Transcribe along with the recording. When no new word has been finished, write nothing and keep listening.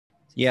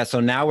Yeah, so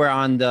now we're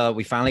on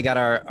we finally got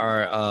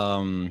our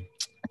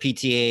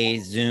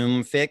PTA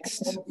Zoom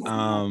fixed.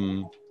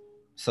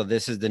 So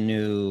this is the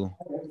new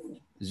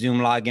Zoom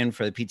login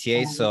for the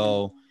PTA.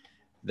 So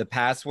the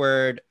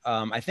password,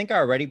 I think I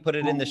already put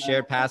it in the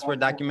shared password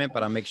document,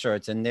 but I'll make sure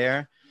it's in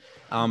there.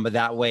 But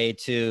that way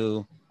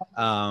too,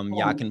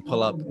 y'all can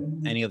pull up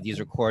any of these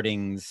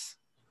recordings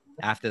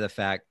after the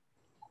fact.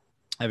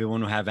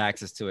 Everyone will have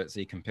access to it, so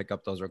you can pick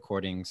up those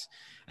recordings.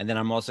 And then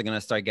I'm also going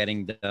to start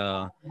getting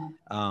the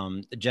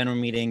general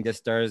meeting this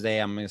Thursday.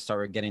 I'm going to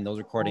start getting those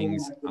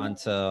recordings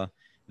onto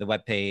the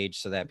webpage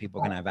so that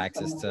people can have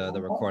access to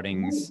the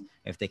recordings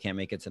if they can't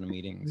make it to the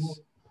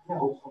meetings.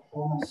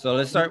 So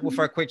let's start with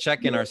our quick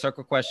check-in. Our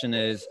circle question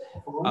is,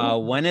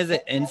 when is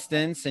an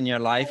instance in your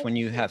life when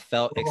you have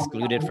felt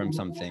excluded from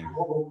something?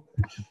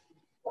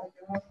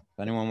 Does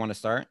anyone want to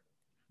start?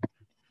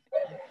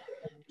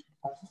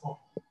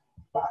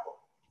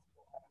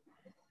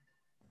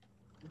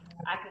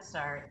 I could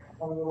start.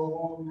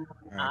 All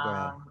right, go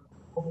ahead.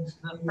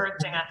 The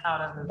first thing I thought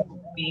of was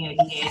being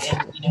a kid,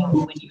 and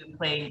when you would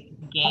play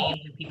games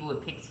and people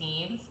would pick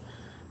teams,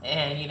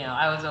 and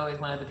I was always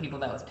one of the people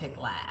that was picked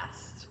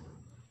last.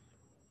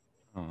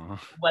 Aww.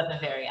 Wasn't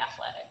very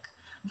athletic.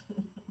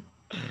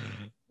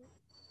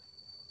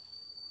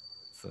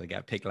 So they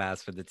got picked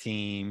last for the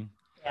team.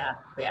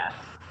 Yeah.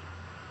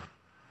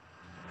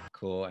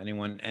 Cool.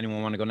 Anyone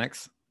want to go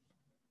next?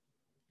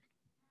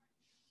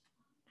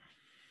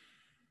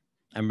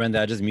 And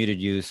Brenda, I just muted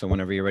you, so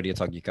whenever you're ready to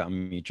talk, you can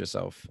unmute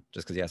yourself,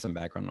 just because you have some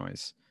background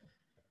noise.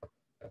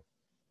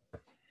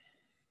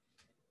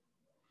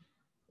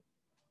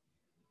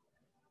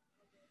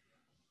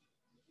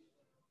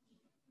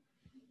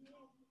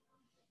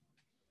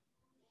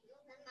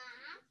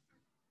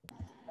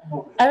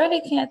 I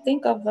really can't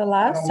think of the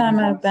last time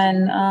I've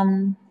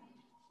been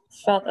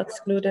felt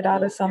excluded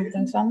out of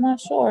something, so I'm not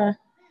sure.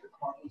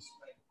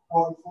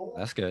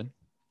 That's good.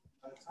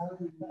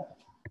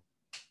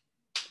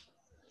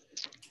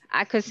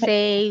 I could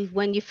say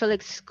when you feel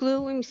excluded,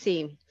 let me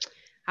see.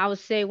 I would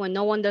say when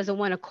no one doesn't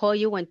want to call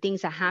you when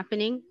things are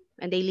happening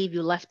and they leave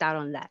you left out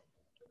on that.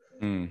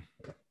 I'm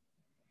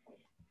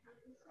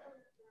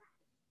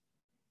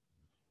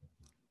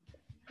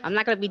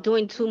not going to be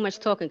doing too much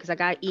talking because I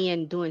got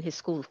Ian doing his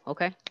school,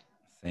 okay?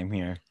 Same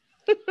here.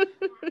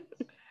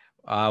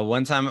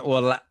 One time,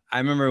 well, I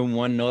remember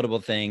one notable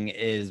thing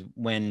is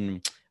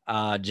when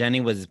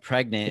Jenny was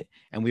pregnant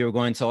and we were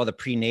going to all the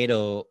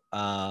prenatal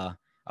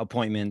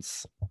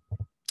appointments,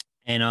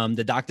 and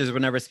the doctors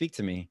would never speak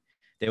to me.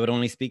 They would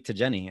only speak to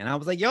Jenny. And I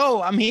was like,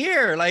 yo, I'm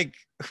here. Like,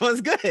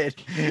 what's good?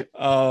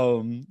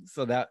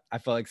 So that I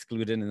felt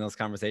excluded in those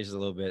conversations a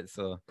little bit.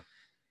 So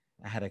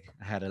I had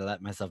to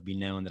let myself be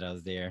known that I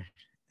was there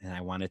and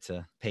I wanted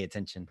to pay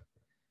attention.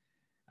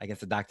 I guess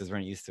the doctors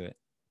weren't used to it.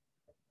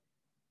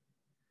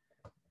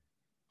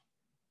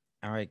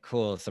 All right,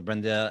 cool. So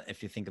Brenda,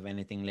 if you think of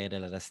anything later,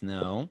 let us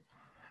know.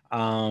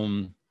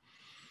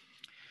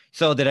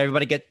 So did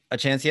everybody get a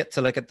chance yet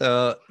to look at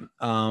the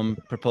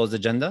proposed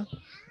agenda?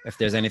 If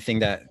there's anything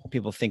that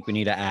people think we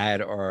need to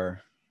add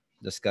or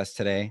discuss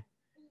today?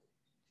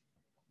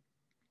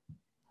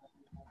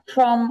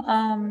 From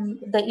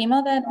the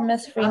email that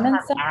Ms. Freeman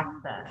sent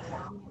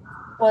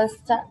was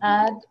to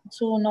add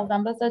to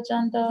November's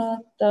agenda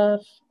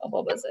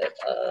what was it?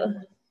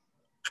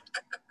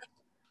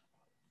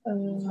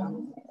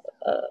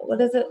 What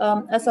is it?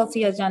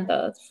 SLT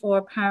agenda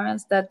for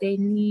parents that they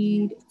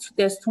need.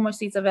 There's too much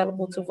seats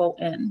available to vote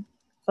in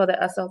for the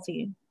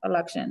SLT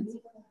elections.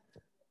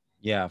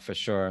 Yeah, for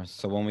sure.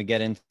 So when we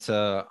get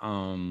into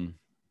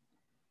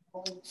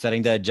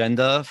setting the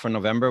agenda for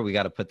November, we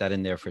got to put that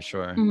in there for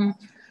sure. Mm-hmm.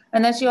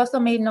 And then she also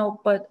made note,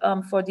 but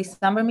for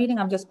December meeting,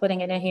 I'm just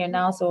putting it in here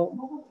now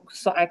so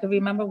I can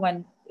remember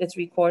when it's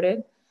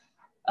recorded.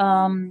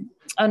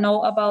 A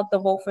note about the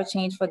vote for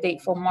change for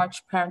date for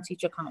March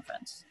parent-teacher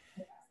conference.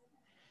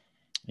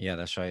 Yeah,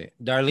 that's right.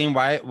 Darlene,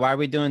 why are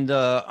we doing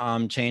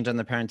the change on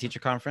the parent-teacher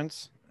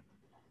conference?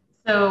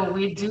 So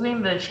we're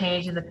doing the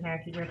change in the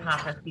parent-teacher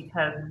conference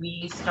because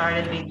we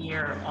started the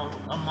year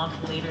a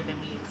month later than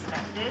we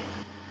expected.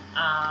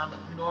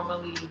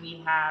 Normally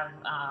we have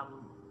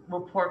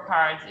report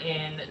cards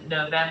in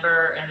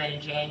November and then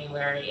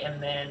January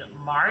and then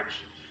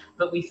March,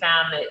 but we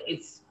found that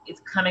it's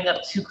coming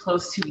up too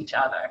close to each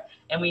other,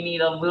 and we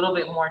need a little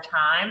bit more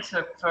time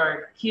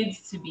for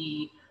kids to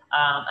be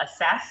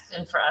assessed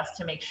and for us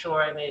to make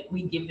sure that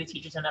we give the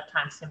teachers enough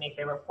time to make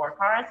their report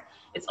cards.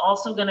 It's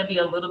also going to be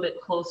a little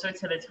bit closer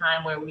to the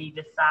time where we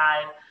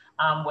decide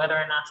whether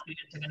or not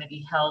students are going to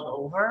be held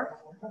over.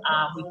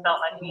 We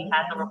felt like we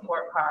had the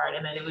report card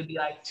and then it would be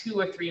like 2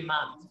 or 3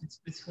 months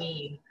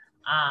between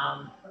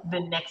the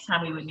next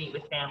time we would meet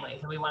with families,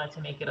 and we wanted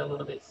to make it a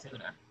little bit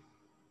sooner.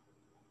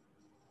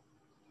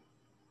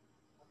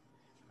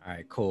 All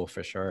right, cool,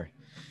 for sure.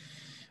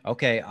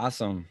 Okay,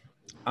 awesome.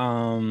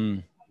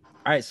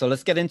 All right, so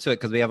let's get into it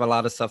because we have a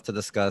lot of stuff to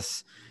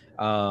discuss,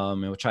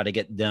 and we'll try to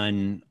get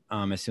done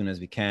as soon as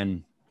we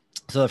can.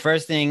 So the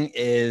first thing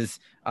is,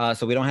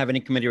 so we don't have any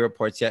committee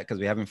reports yet because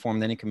we haven't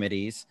formed any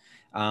committees.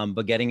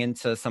 But getting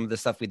into some of the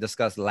stuff we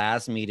discussed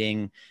last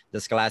meeting,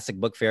 the Scholastic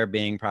Book Fair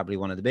being probably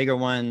one of the bigger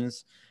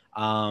ones.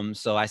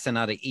 So I sent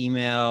out an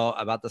email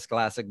about the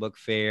Scholastic Book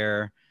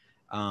Fair.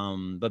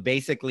 But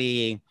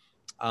basically,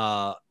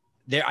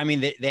 they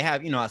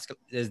have,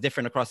 it's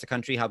different across the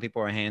country how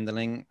people are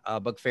handling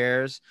book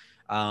fairs.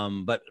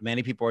 But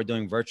many people are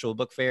doing virtual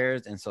book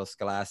fairs. And so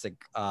Scholastic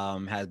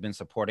has been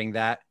supporting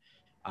that.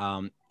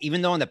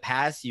 Even though in the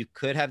past you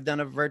could have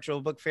done a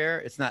virtual book fair,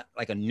 it's not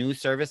like a new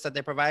service that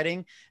they're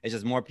providing. It's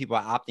just more people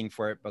are opting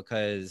for it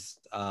because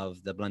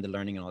of the blended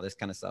learning and all this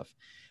kind of stuff.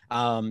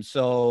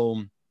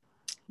 So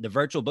the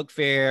virtual book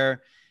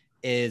fair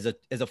is a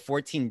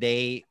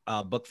 14-day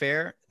book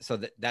fair. So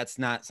that's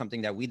not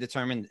something that we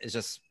determined. It's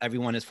just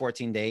everyone is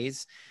 14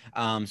 days.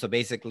 So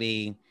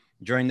basically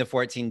during the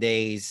 14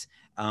 days,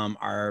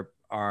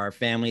 our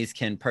families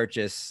can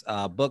purchase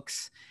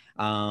books.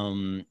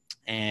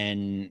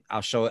 And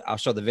I'll show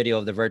the video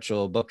of the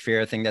virtual book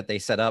fair thing that they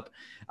set up.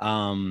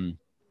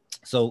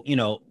 So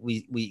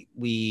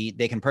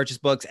they can purchase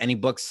books. Any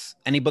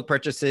book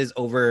purchases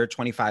over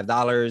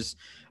 $25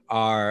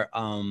 are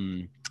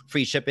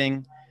free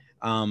shipping.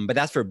 But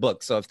that's for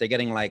books. So if they're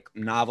getting like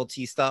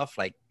novelty stuff,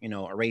 like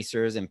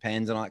erasers and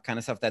pens and all that kind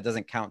of stuff, that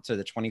doesn't count to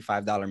the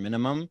 $25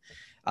 minimum.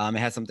 It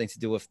has something to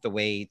do with the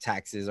way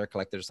taxes are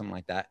collected or something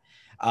like that.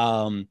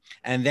 And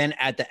then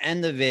at the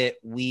end of it,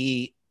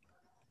 we,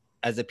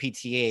 as a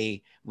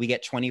PTA, we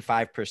get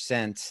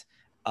 25%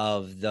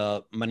 of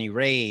the money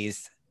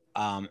raised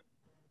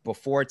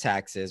before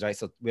taxes, right?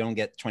 So we don't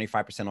get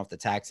 25% off the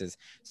taxes.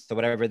 So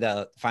whatever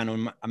the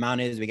final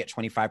amount is, we get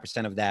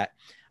 25% of that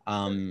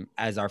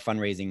as our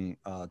fundraising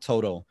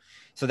total.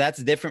 So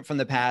that's different from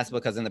the past,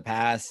 because in the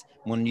past,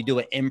 when you do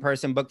an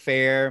in-person book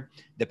fair,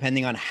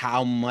 depending on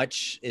how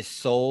much is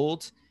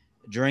sold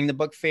during the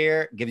book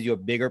fair, gives you a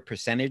bigger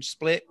percentage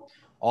split.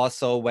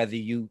 Also, whether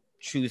you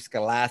choose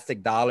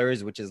Scholastic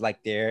dollars, which is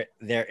like their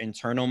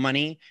internal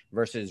money,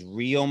 versus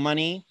real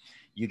money,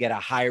 you get a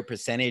higher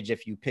percentage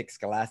if you pick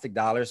Scholastic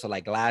dollars. So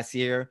like last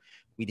year,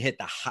 we hit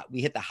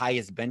the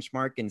highest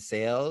benchmark in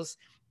sales,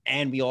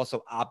 and we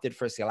also opted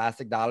for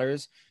Scholastic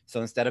dollars.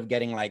 So instead of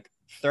getting like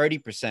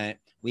 30%,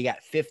 we got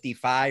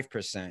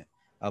 55%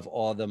 of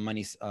all the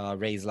money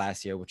raised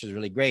last year, which is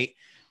really great.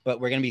 But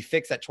we're going to be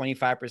fixed at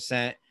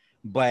 25%,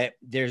 but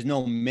there's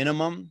no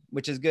minimum,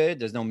 which is good.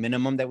 There's no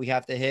minimum that we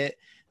have to hit.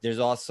 There's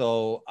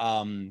also,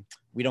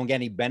 we don't get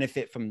any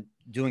benefit from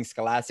doing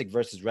Scholastic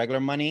versus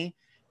regular money.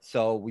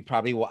 So we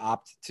probably will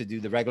opt to do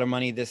the regular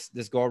money this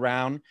go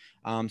around.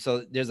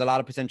 So there's a lot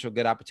of potential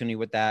good opportunity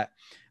with that.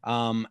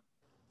 I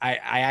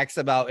asked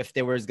about if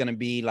there was going to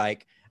be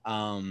like,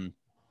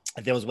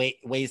 if there was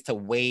ways to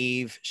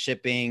waive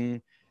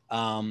shipping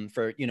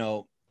for,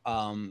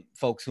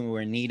 folks who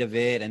were in need of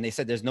it. And they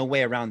said there's no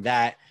way around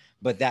that,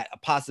 but that a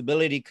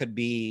possibility could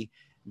be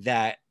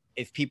that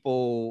if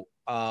people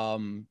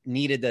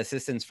needed the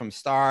assistance from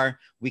STAR,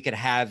 we could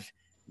have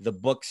the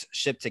books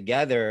shipped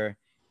together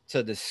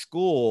to the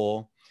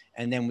school,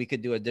 and then we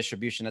could do a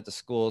distribution at the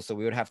school. So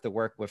we would have to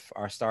work with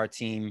our STAR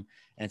team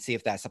and see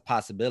if that's a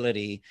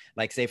possibility.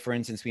 Like, say, for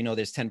instance, we know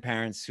there's 10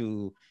 parents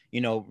who,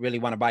 really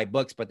want to buy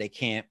books, but they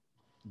can't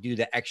do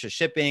the extra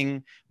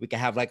shipping. We could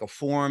have like a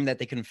form that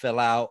they can fill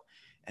out,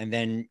 and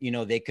then,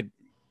 they could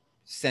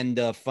send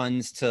the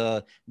funds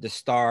to the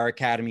STAR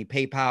Academy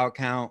PayPal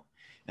account.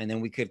 And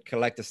then we could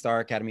collect the STAR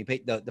Academy,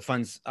 the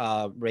funds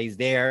raised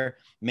there,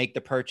 make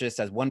the purchase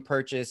as one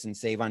purchase, and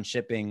save on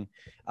shipping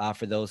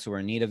for those who are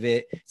in need of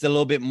it. It's a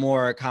little bit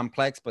more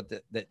complex, but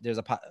there's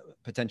a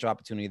potential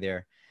opportunity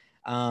there.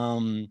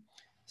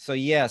 So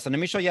yeah, so let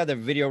me show you the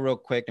video real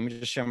quick. Let me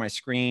just share my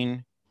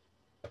screen.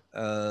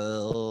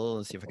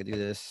 Let's see if I can do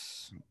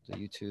this. The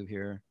YouTube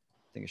here.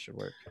 I think it should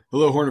work.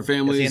 Hello, Hornet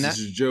families. This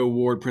is Joe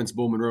Ward,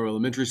 Principal, Monroe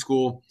Elementary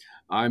School.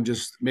 I'm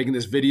just making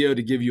this video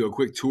to give you a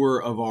quick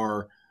tour of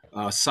our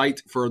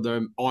site for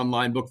the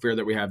online book fair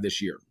that we have this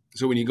year.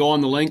 So when you go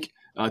on the link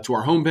to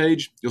our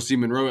homepage, you'll see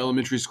Monroe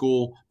Elementary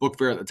School Book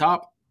Fair at the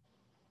top.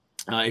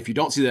 If you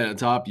don't see that at the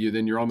top,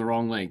 then you're on the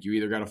wrong link. You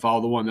either got to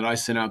follow the one that I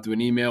sent out through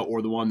an email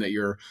or the one that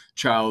your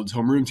child's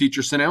homeroom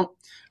teacher sent out.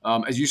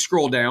 As you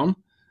scroll down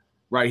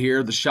right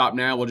here, the shop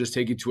now will just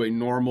take you to a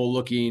normal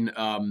looking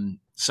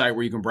site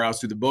where you can browse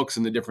through the books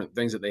and the different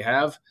things that they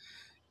have.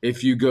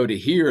 If you go to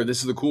here, this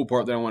is the cool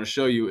part that I want to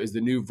show you, is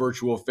the new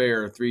virtual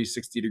fair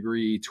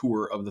 360-degree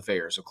tour of the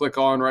fair. So click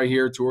on right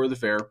here, tour of the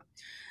fair,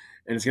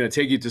 and it's going to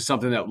take you to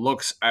something that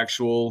looks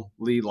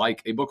actually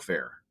like a book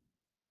fair.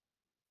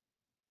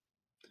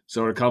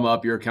 So to come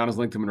up, your account is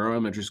linked to Monroe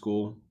Elementary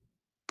School.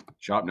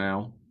 Shop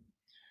now.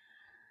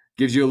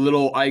 Gives you a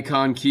little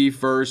icon key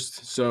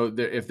first. So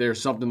if there's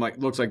something like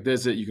looks like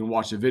this, that you can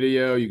watch the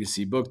video, you can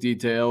see book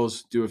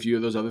details, do a few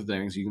of those other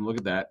things. You can look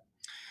at that.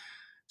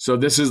 So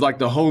this is like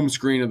the home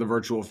screen of the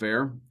virtual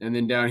fair. And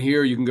then down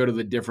here, you can go to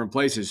the different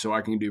places. So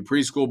I can do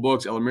preschool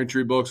books,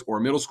 elementary books,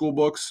 or middle school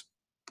books.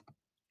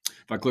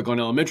 If If I click on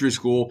elementary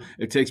school,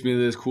 it takes me to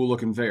this cool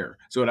looking fair.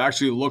 So it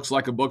actually looks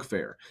like a book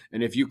fair.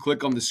 And if you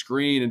click on the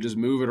screen and just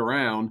move it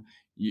around,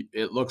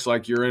 it looks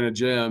like you're in a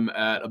gym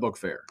at a book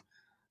fair.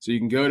 So you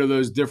can go to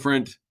those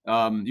different,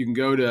 you can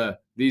go to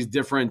these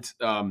different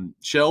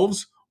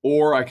shelves,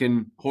 or I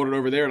can hold it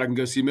over there and I can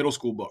go see middle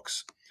school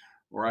books,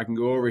 or I can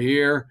go over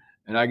here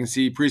and I can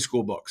see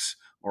preschool books,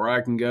 or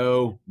I can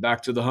go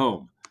back to the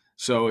home.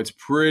 So it's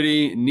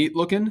pretty neat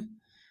looking.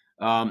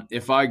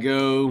 If I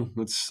go,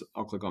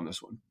 I'll click on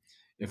this one.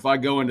 If I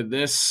go into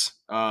this,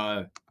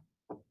 I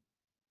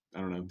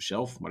don't know,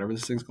 shelf, whatever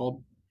this thing's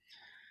called,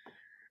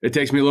 it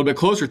takes me a little bit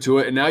closer to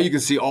it. And now you can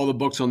see all the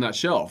books on that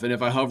shelf. And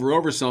if I hover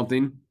over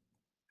something,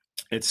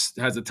 it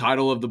has the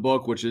title of the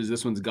book, which is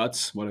this one's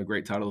Guts. What a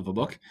great title of a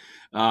book.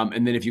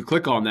 And then if you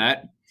click on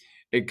that,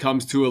 it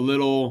comes to a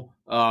little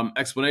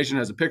explanation,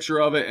 has a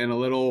picture of it and a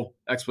little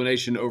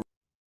explanation over.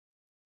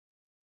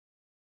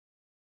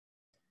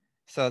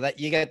 So that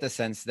you get the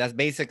sense that's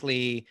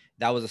basically,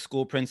 that was a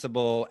school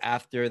principal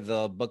after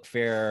the book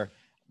fair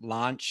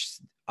launch.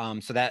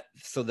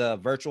 So the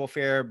virtual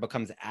fair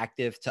becomes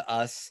active to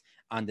us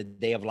on the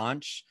day of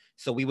launch.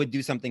 So we would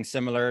do something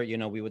similar. You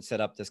know, we would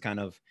set up this kind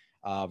of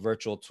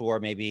virtual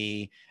tour.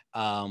 Maybe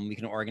we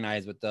can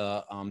organize with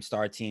the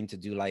STAR team to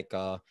do like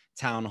a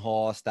town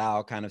hall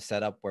style kind of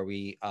setup where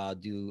we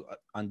do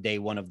on day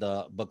one of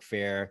the book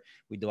fair,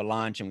 we do a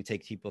launch and we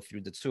take people through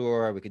the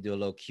tour. We could do a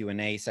little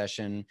Q&A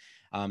session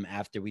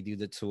after we do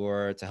the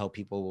tour to help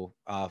people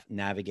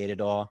navigate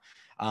it all.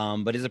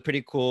 But it's a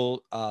pretty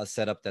cool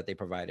setup that they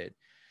provided.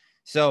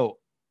 So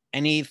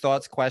any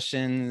thoughts,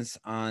 questions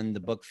on the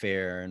book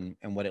fair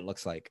and what it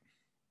looks like?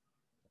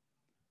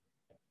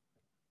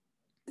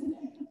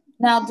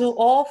 Now, do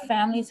all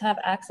families have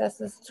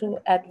accesses to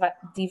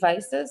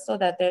devices so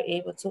that they're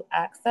able to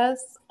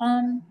access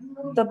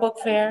the book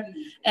fair?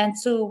 And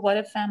two, what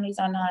if families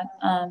are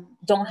not,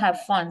 don't have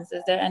funds?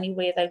 Is there any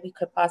way that we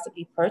could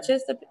possibly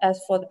purchase,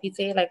 as for the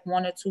PTA, like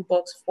 1 or 2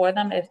 books for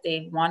them if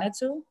they wanted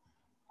to?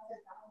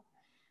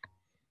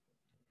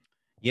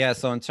 Yeah,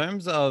 so in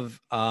terms of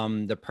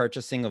the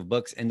purchasing of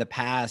books in the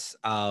past,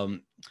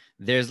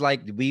 there's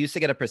like, we used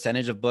to get a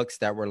percentage of books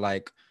that were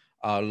like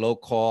low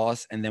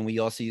cost. And then we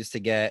also used to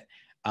get,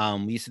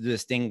 we used to do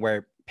this thing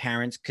where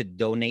parents could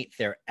donate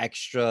their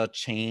extra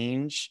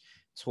change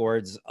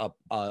towards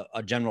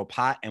a general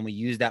pot. And we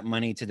use that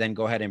money to then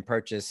go ahead and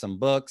purchase some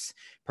books,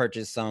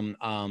 purchase some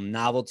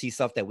novelty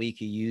stuff that we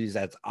could use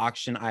as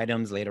auction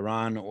items later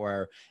on,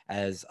 or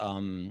as,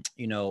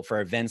 you know,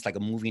 for events like a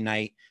movie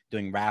night,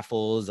 doing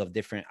raffles of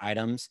different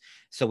items.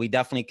 So we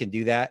definitely could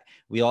do that.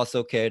 We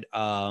also could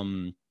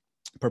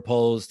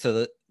propose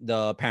to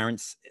the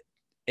parents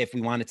if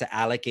we wanted to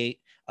allocate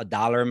a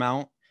dollar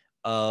amount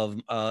of,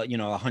 you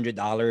know,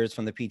 $100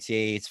 from the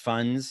PTA's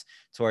funds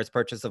towards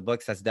purchase of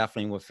books. That's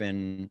definitely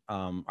within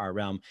our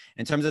realm.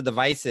 In terms of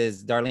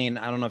devices, Darlene,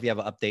 I don't know if you have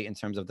an update in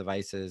terms of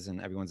devices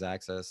and everyone's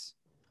access.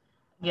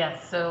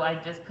 Yes, so I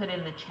just put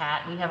in the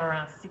chat, we have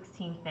around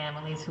 16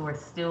 families who are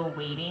still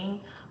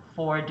waiting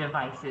for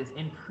devices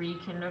in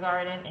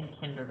pre-kindergarten and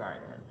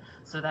kindergarten.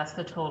 So that's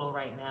the total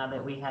right now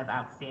that we have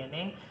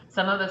outstanding.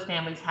 Some of those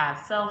families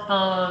have cell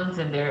phones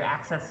and they're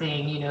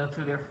accessing, you know,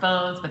 through their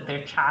phones, but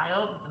their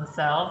child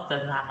themselves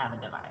does not have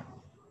a device.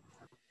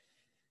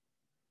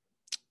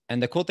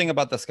 And the cool thing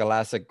about the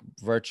Scholastic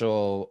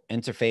virtual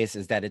interface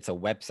is that it's a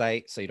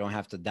website, so you don't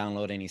have to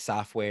download any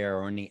software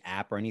or any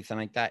app or anything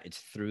like that. It's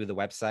through the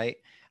website.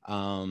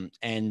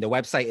 And the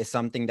website is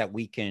something that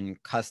we can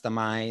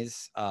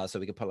customize.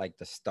 So we can put like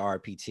the STAR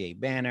PTA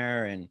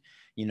banner and,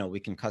 you know, we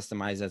can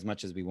customize as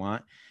much as we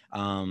want.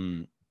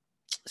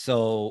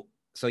 So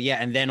yeah,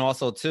 and then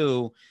also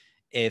too,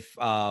 if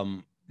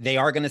they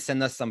are going to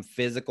send us some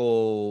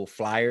physical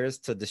flyers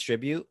to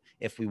distribute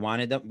if we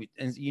wanted them.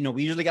 And, you know,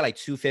 we usually get like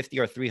 250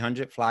 or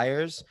 300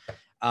 flyers.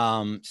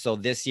 So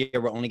this year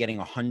we're only getting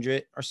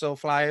 100 or so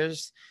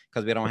flyers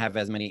because we don't have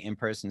as many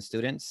in-person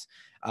students.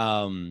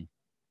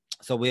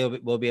 So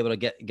we'll be able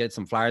to get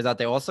some flyers out.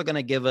 They're also going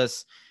to give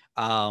us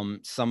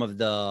some of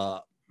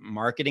the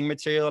marketing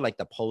material, like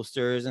the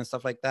posters and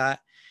stuff like that.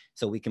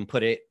 So we can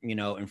put it, you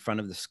know, in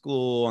front of the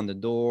school, on the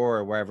door,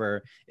 or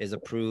wherever is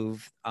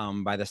approved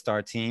by the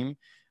STAR team.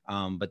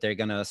 But they're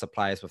going to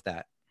supply us with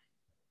that.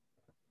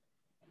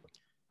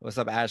 What's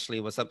up,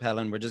 Ashley? What's up,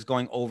 Helen? We're just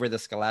going over the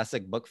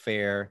Scholastic Book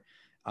Fair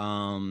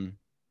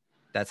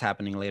that's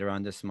happening later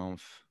on this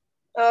month.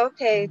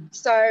 Okay,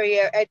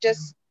 sorry, I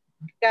just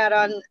got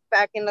on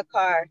back in the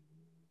car.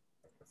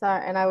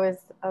 Sorry, and I was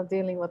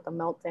dealing with the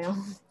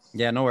meltdown.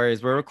 Yeah, no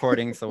worries. We're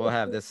recording, so we'll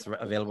have this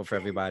available for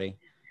everybody.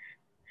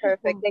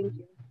 Perfect, thank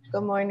you.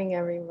 Good morning,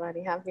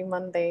 everybody. Happy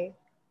Monday.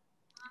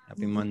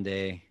 Happy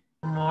Monday.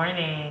 Good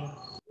morning.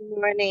 Good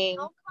morning.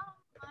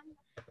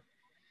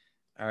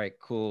 All right,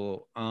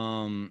 cool.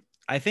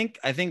 I think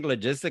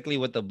logistically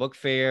with the book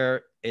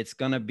fair, it's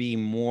gonna be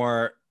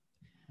more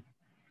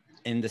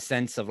in the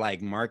sense of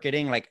like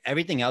marketing. Like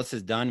everything else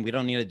is done. We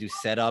don't need to do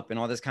setup and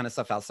all this kind of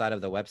stuff outside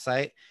of the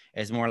website.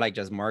 It's more like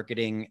just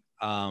marketing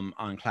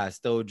on Class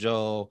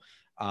Dojo,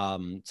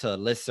 to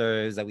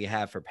listservs that we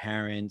have for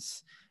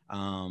parents,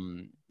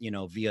 you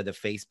know, via the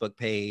Facebook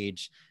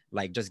page,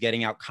 like just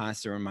getting out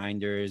constant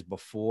reminders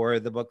before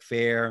the book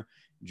fair,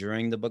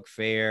 during the book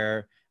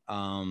fair,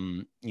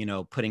 you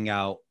know, putting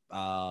out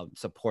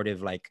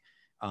supportive like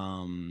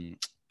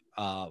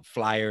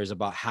flyers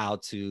about how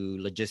to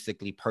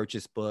logistically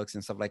purchase books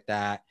and stuff like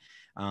that.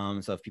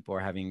 So if people are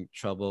having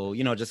trouble,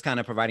 you know, just kind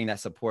of providing that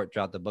support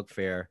throughout the book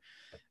fair,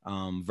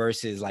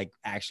 versus like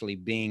actually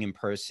being in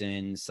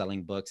person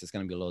selling books. It's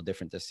going to be a little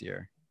different this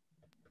year.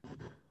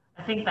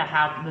 I think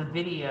the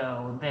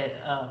video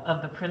that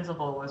of the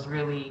principal was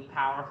really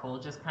powerful,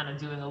 just kind of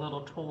doing a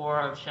little tour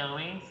of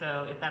showing.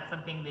 So if that's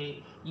something that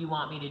you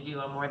want me to do,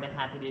 I'm more than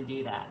happy to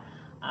do that.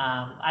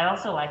 I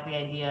also like the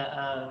idea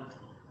of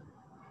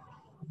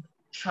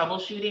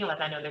troubleshooting.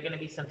 Like I know there are going to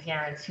be some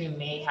parents who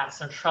may have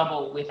some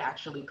trouble with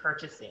actually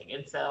purchasing.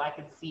 And so I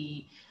could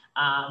see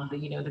the,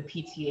 you know, the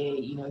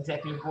PTA, you know,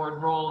 executive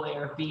board role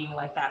there being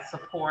like that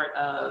support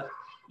of,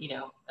 you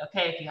know,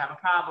 okay, if you have a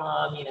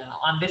problem, you know,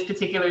 on this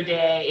particular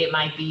day, it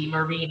might be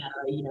Marina,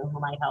 you know, who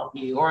might help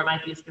you, or it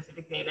might be a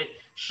specific day that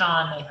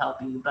Sean may help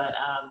you. But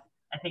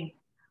I think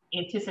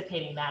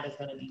anticipating that is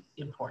going to be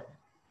important.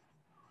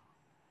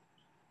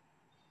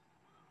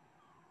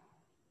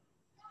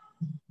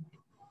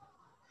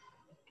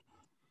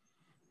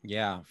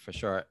 Yeah, for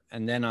sure.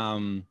 And then,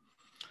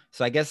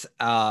 so I guess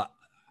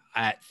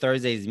at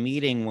Thursday's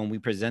meeting, when we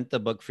present the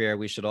book fair,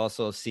 we should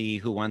also see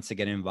who wants to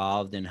get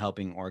involved in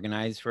helping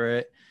organize for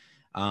it.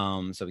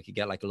 So we could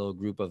get like a little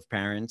group of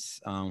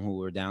parents who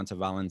were down to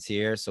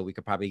volunteer. So we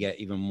could probably get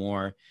even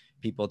more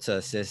people to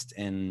assist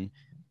in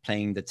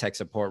playing the tech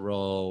support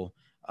role,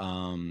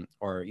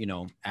 or, you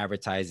know,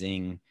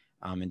 advertising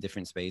in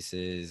different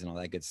spaces and all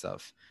that good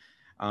stuff.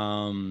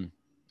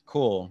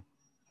 Cool.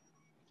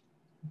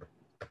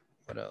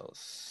 What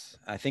else?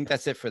 I think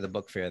that's it for the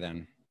book fair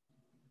then.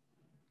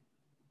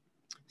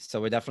 So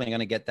we're definitely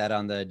going to get that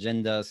on the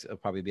agenda. So it'll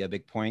probably be a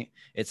big point.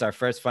 It's our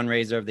first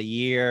fundraiser of the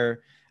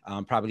year.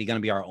 Probably going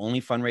to be our only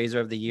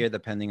fundraiser of the year,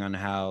 depending on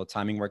how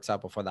timing works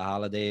out before the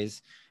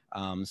holidays.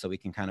 So we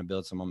can kind of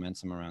build some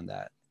momentum around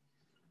that.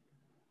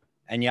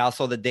 And yeah,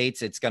 also the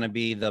dates, it's going to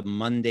be the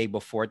Monday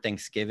before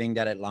Thanksgiving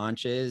that it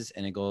launches.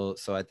 And it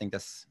goes, so I think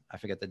that's, I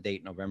forget the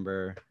date,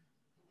 November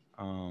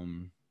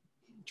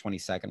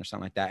 22nd or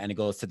something like that. And it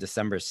goes to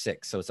December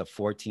 6th. So it's a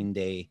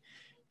 14-day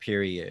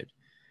period.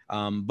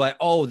 But,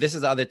 oh, this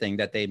is the other thing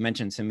that they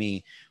mentioned to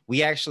me.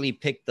 We actually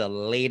picked the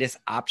latest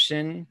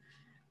option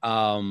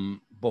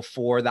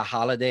before the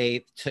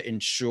holiday to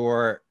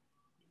ensure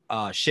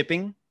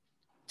shipping,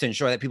 to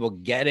ensure that people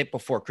get it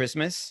before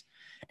Christmas.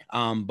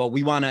 But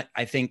we want to,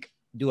 I think,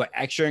 do an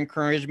extra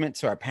encouragement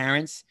to our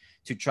parents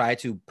to try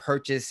to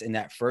purchase in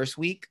that first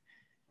week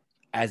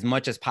as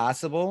much as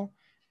possible,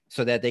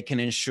 so that they can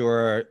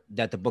ensure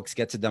that the books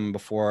get to them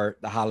before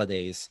the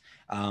holidays.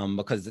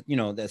 Because, you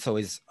know, that's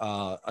always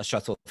a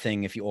stressful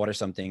thing if you order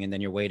something and then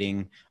you're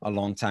waiting a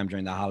long time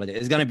during the holiday.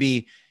 It's going to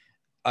be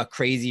a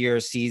crazier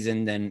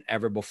season than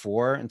ever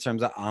before in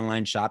terms of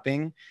online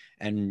shopping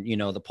and, you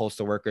know, the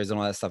postal workers and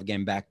all that stuff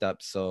getting backed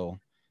up. So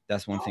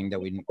that's one thing that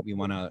we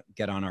want to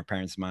get on our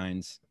parents'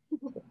 minds.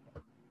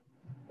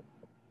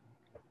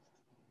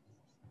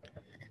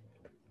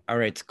 All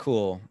right,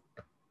 cool.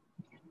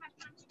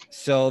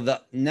 So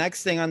the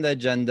next thing on the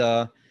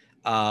agenda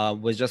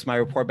was just my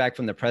report back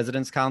from the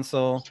President's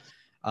Council.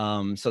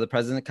 So the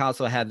President's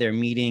Council had their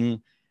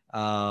meeting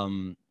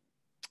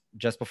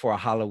just before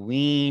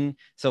Halloween.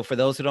 So for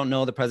those who don't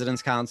know, the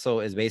President's Council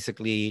is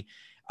basically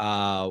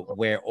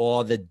where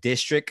all the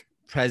district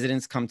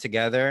presidents come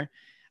together.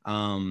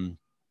 And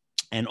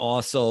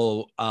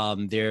also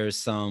there's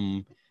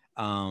some,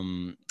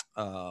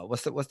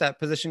 what's that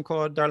position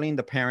called, Darlene?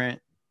 The parent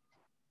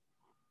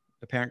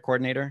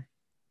coordinator?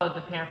 Oh,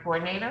 the parent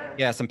coordinator?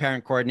 Yeah, some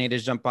parent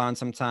coordinators jump on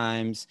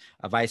sometimes,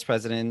 vice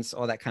presidents,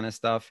 all that kind of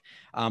stuff.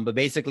 But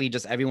basically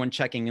just everyone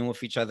checking in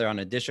with each other on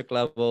a district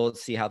level,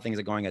 see how things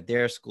are going at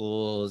their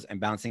schools and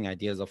bouncing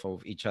ideas off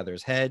of each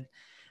other's head.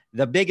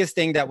 The biggest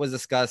thing that was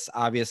discussed,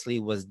 obviously,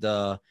 was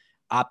the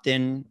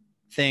opt-in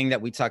thing that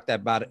we talked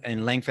about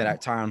in length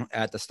at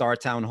the Star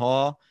Town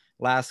Hall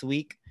last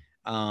week.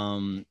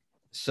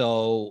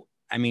 So,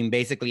 I mean,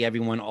 basically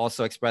everyone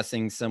also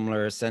expressing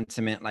similar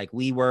sentiment like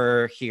we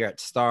were here at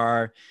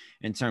Star,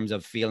 in terms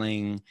of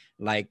feeling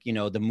like, you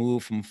know, the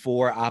move from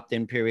 4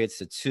 opt-in periods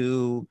to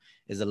 2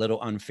 is a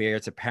little unfair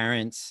to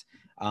parents.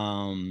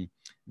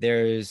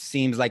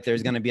 Seems like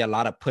there's going to be a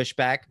lot of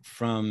pushback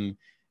from,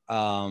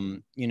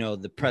 you know,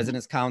 the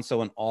President's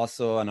Council, and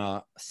also on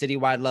a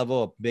citywide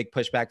level, a big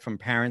pushback from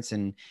parents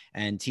and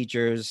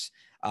teachers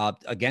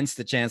against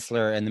the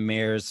chancellor and the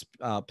mayor's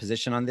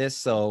position on this.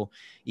 So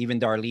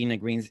even Darlene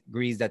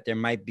agrees that there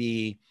might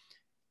be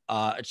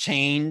a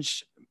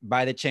change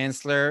by the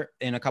chancellor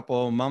in a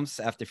couple of months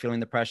after feeling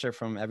the pressure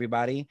from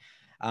everybody.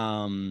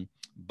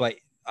 But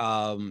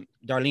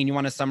Darlene, you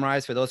want to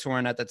summarize for those who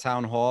weren't at the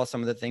town hall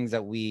some of the things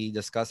that we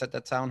discussed at the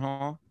town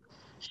hall?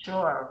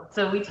 Sure.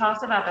 So we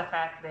talked about the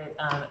fact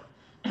that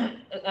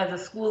as a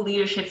school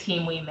leadership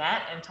team, we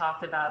met and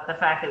talked about the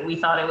fact that we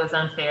thought it was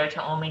unfair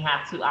to only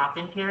have 2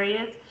 opt-in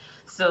periods.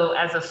 So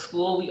as a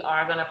school, we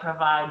are going to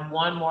provide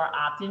 1 more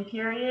opt-in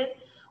period.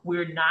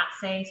 We're not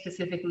saying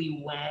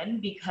specifically when,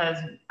 because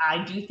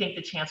I do think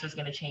the chancellor is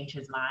going to change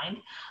his mind.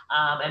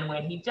 And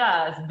when he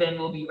does, then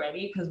we'll be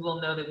ready, because we'll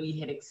know that we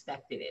had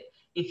expected it.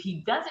 If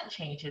he doesn't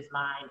change his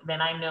mind,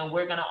 then I know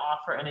we're going to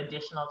offer an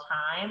additional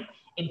time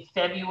in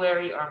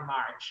February or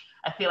March.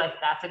 I feel like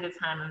that's a good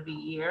time of the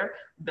year.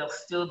 There'll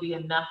still be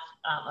enough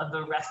of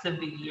the rest of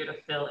the year to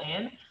fill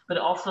in, but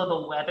also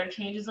the weather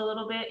changes a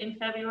little bit in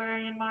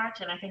February and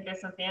March. And I think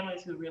there's some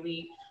families who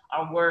really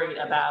are worried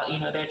about,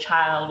 their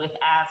child with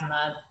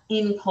asthma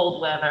in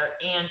cold weather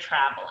and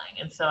traveling.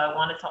 And so I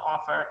wanted to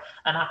offer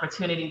an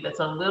opportunity that's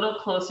a little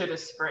closer to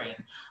spring.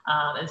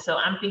 And so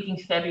I'm thinking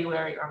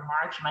February or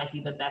March might be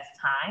the best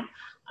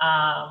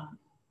time.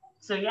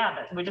 So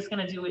yeah, we're just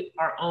going to do it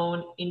our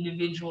own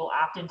individual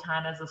opt-in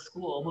time as a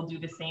school. We'll do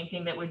the same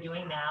thing that we're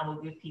doing now.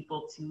 We'll give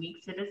people 2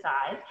 weeks to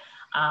decide.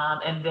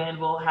 And then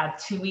we'll have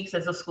 2 weeks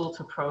as a school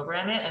to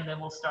program it. And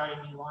then we'll start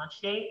a new launch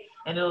date.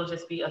 And it'll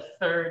just be a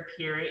third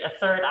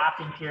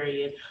opt-in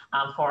period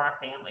for our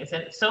families.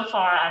 And so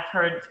far, I've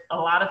heard a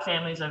lot of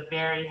families are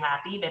very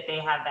happy that they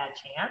have that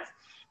chance.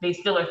 They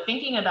still are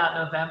thinking about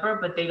November,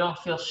 but they don't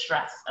feel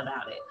stressed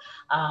about it.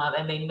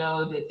 And they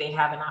know that they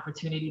have an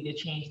opportunity to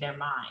change their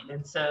mind.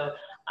 And so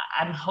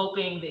I'm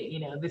hoping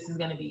that, this is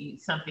going to be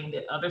something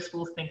that other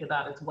schools think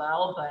about as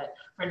well. But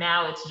for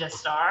now, it's just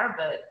STAR,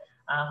 but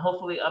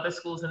hopefully other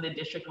schools in the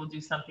district will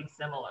do something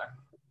similar.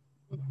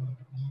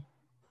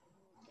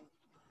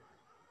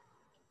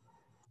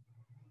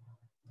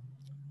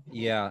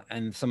 Yeah,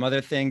 and some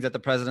other things at the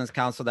President's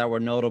Council that were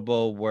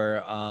notable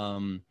were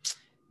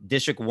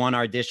District 1,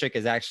 our district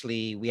is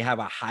actually, we have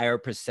a higher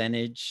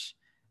percentage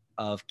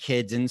of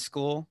kids in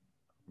school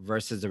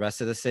versus the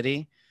rest of the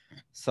city.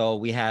 So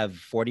we have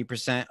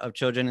 40% of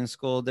children in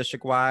school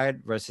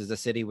district-wide versus the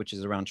city, which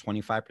is around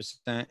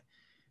 25%,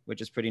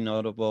 which is pretty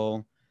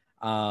notable.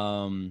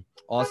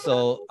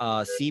 Also,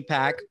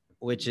 CPAC,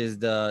 which is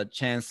the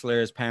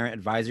Chancellor's Parent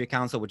Advisory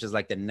Council, which is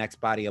like the next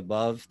body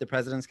above the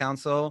President's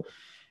Council.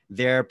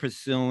 They're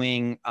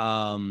pursuing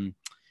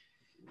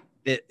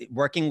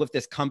working with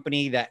this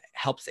company that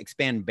helps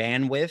expand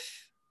bandwidth,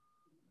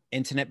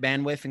 internet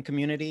bandwidth in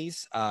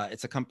communities.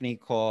 It's a company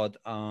called,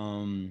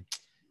 what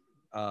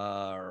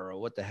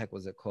the heck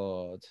was it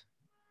called?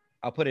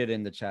 I'll put it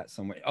in the chat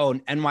somewhere. Oh,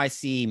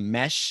 NYC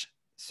Mesh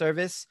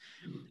Service.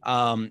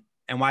 And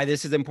why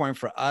this is important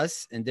for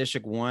us in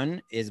District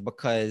 1 is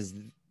because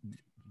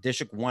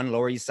District 1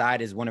 Lower East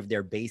Side is one of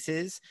their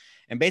bases.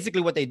 And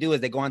basically what they do is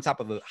they go on top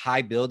of a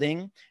high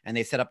building and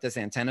they set up this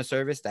antenna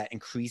service that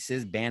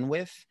increases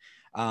bandwidth.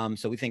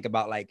 So we think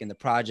about like in the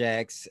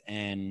projects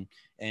and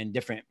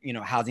different,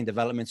 housing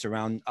developments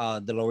around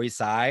the Lower East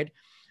Side.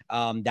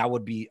 That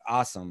would be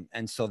awesome.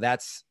 And so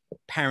that's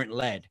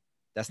parent-led.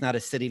 That's not a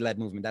city-led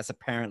movement. That's a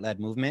parent-led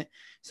movement.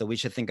 So we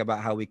should think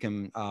about how we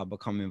can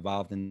become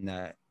involved in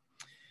that.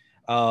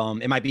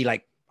 It might be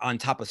like on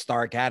top of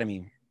Star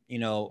Academy,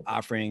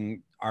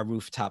 offering our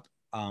rooftop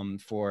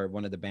for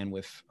one of the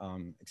bandwidth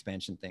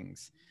expansion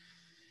things.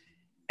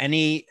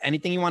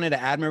 Anything you wanted to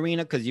add,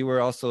 Marina? Because you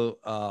were also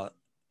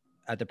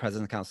at the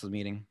President's Council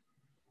meeting.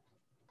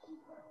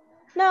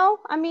 No,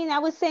 I mean, I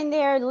was sitting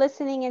there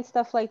listening and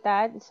stuff like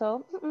that.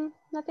 So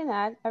nothing to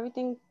add.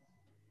 Everything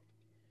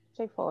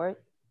straightforward.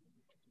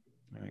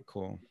 All right,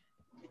 cool.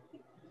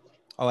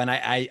 Oh, and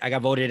I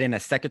got voted in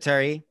as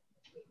secretary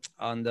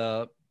on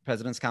the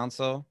President's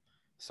Council.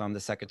 So I'm the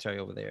secretary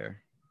over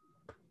there.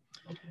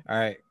 All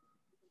right,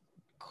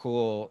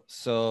 cool.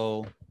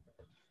 So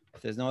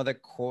if there's no other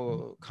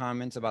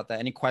comments about that,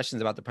 any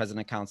questions about the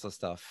President Council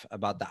stuff,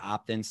 about the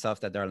opt-in stuff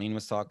that Darlene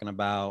was talking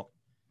about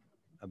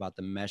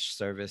the mesh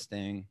service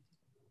thing?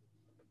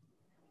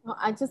 Well,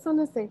 I just want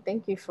to say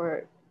thank you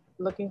for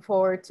looking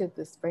forward to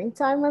the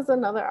springtime as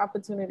another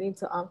opportunity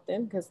to opt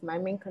in, because my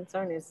main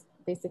concern is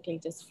basically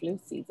just flu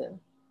season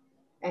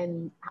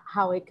and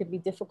how it could be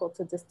difficult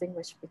to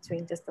distinguish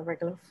between just the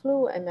regular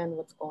flu and then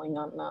what's going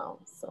on now.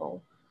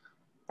 So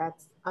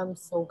I'm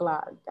so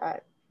glad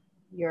that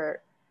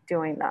you're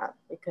doing that,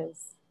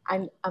 because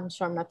I'm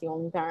sure I'm not the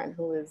only parent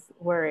who is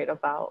worried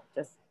about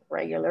just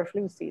regular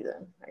flu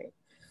season, right?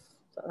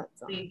 So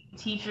that's the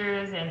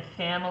teachers and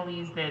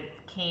families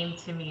that came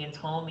to me and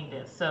told me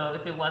this. So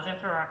if it wasn't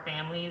for our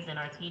families and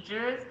our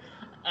teachers,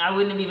 I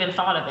wouldn't have even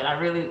thought of it. I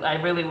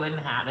really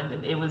wouldn't have.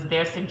 And it was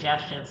their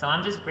suggestion. So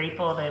I'm just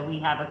grateful that we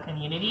have a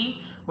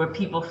community where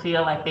people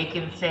feel like they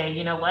can say,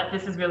 you know what,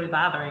 this is really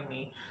bothering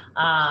me.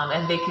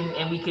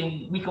 And we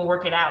can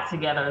work it out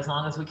together as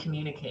long as we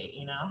communicate,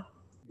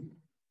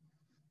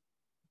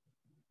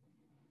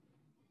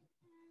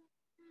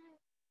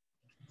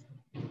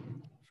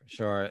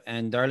 Sure.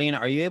 And Darlene,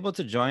 are you able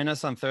to join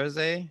us on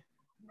Thursday?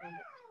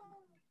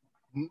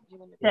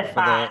 At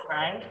 5,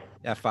 right?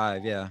 At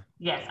 5, yeah.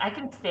 Yes, I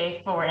can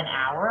stay for an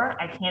hour.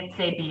 I can't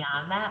stay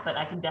beyond that, but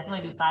I can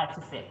definitely do 5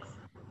 to 6.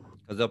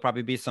 Because there'll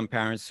probably be some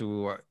parents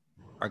who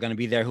are going to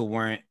be there who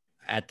weren't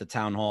at the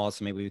town hall.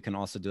 So maybe we can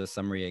also do a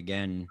summary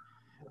again,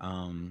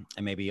 and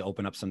maybe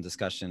open up some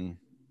discussion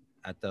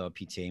at the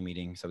PTA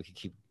meeting so we can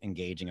keep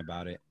engaging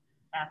about it.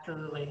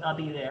 Absolutely, I'll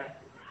be there.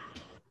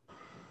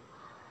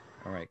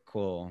 All right,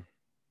 cool.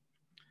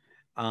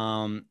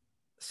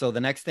 So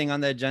the next thing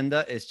on the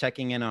agenda is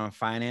checking in on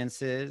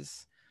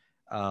finances.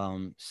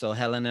 So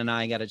Helen and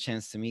I got a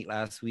chance to meet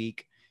last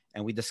week,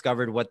 and we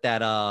discovered what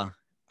that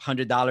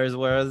 $100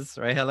 was,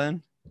 right,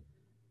 Helen?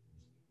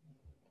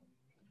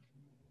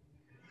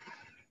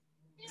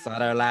 So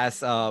at our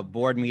last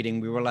board meeting,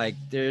 we were like,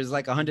 there's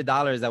like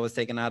 $100 that was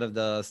taken out of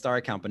the STAR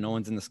account, but no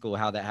one's in the school.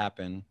 How'd that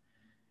happen?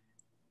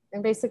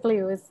 And basically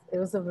it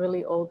was a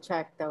really old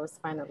check that was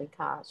finally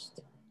cashed,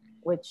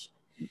 which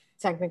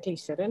technically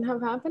shouldn't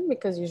have happened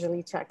because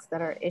usually checks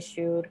that are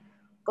issued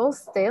go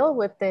stale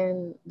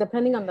within,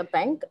 depending on the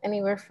bank,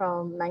 anywhere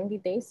from 90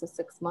 days to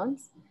 6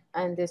 months.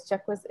 And this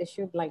check was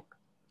issued like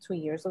 2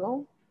 years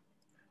ago.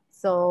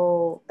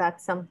 So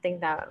that's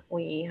something that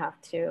we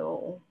have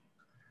to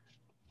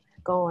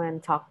go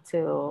and talk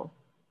to,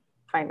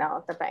 find out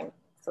at the bank,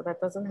 so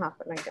that doesn't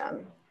happen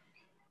again.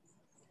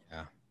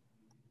 Yeah.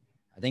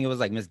 I think it was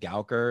like Miss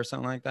Gauker or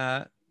something like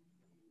that.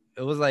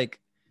 It was like,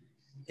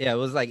 yeah, it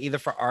was like either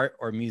for art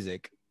or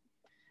music.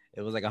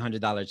 It was like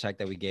 $100 check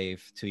that we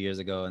gave 2 years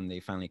ago, and they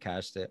finally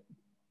cashed it.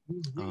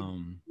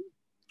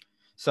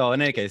 So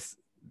in any case,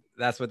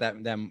 that's what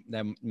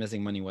that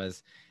missing money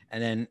was.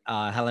 And then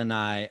Helen and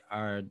I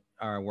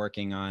are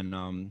working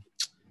on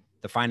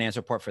the finance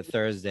report for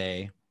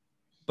Thursday.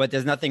 But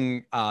there's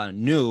nothing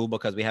new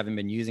because we haven't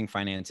been using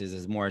finances.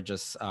 It's more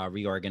just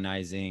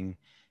reorganizing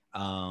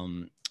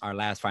our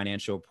last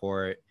financial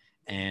report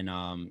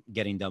and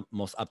getting the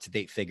most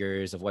up-to-date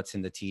figures of what's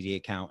in the TD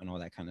account and all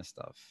that kind of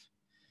stuff.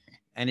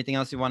 Anything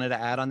else you wanted to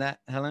add on that,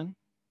 Helen?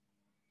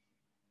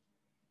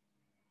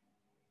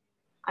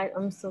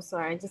 I'm so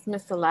sorry. I just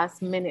missed the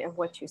last minute of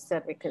what you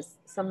said because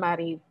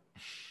somebody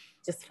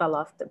just fell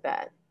off the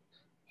bed.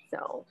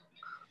 So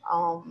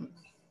all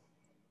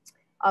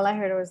I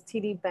heard was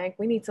TD Bank.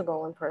 We need to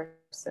go in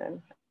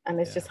person. And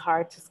it's just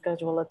hard to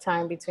schedule a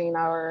time between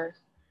our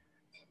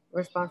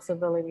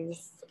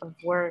responsibilities of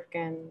work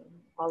and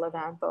all of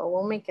that. But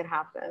we'll make it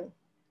happen.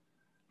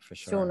 For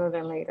sure. Sooner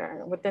than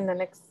later. Within the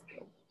next,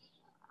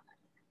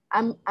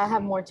 I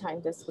have more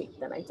time this week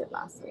than I did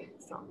last week.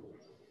 So.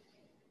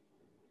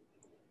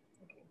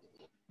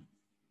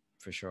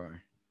 For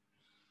sure.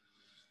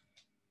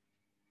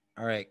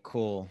 All right,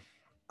 cool.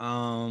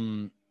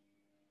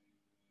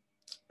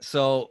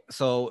 So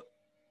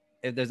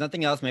if there's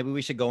nothing else, maybe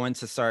we should go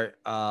into start,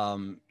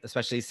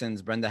 especially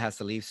since Brenda has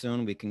to leave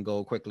soon, we can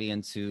go quickly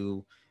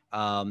into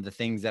the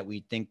things that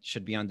we think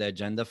should be on the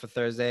agenda for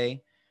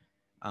Thursday.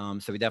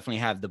 So we definitely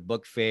have the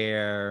book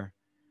fair,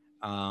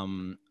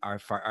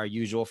 our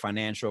usual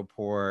financial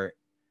report,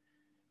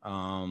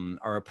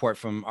 our report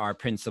from our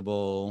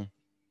principal,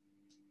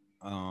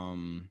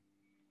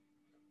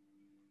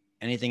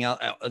 anything else,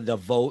 the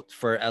vote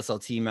for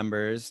SLT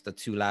members, the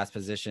 2 last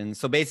positions.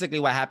 So basically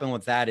what happened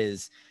with that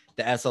is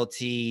the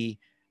SLT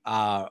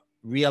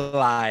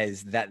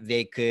realized that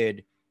they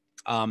could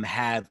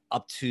have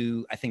up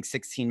to, I think,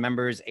 16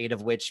 members, 8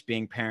 of which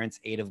being parents,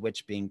 8 of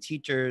which being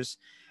teachers.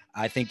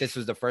 I think this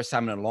was the first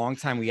time in a long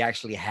time we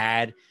actually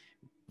had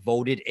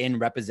voted in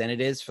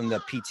representatives from the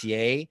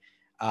PTA.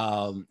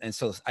 And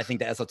so I think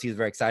the SLT is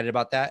very excited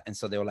about that. And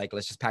so they were like,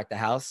 let's just pack the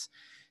house.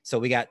 So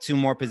we got 2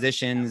 more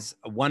positions.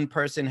 One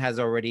person has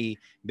already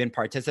been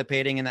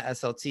participating in the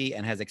SLT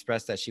and has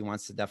expressed that she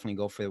wants to definitely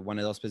go for one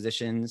of those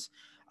positions.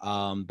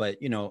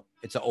 But, you know,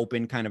 it's an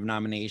open kind of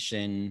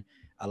nomination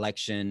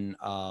election.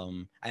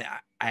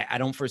 I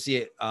don't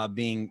foresee it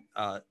being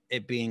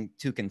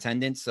too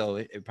contended. So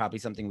it probably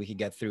something we could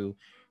get through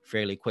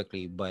fairly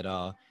quickly, but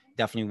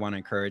definitely want to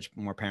encourage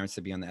more parents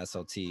to be on the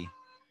SLT.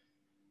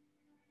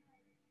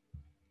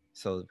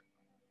 So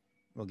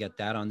we'll get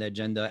that on the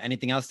agenda.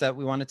 Anything else that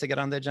we wanted to get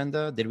on the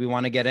agenda? Did we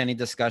want to get any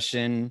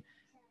discussion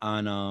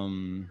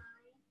on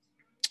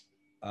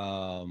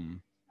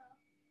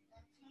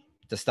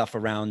the stuff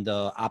around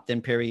the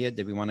opt-in period?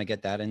 Did we want to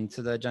get that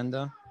into the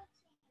agenda?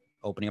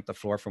 Opening up the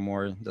floor for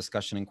more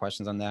discussion and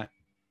questions on that.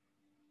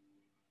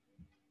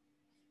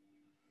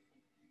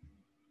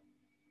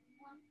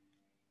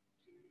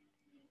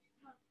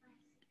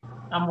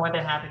 I'm more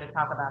than happy to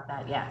talk about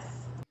that,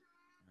 yes.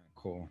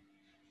 Cool.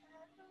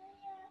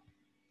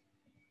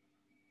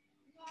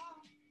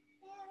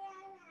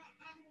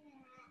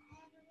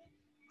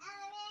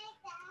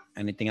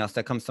 Anything else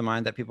that comes to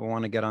mind that people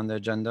want to get on the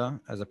agenda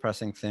as a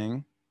pressing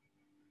thing?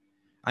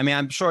 I mean,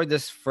 I'm sure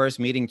this first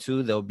meeting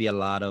too, there'll be a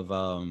lot of,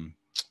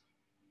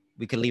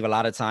 we could leave a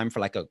lot of time for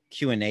like a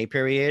Q&A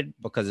period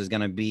because there's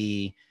going to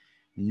be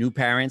new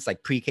parents,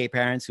 like pre-K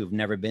parents who've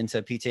never been to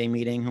a PTA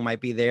meeting who might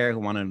be there, who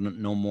want to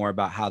know more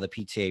about how the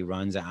PTA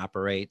runs and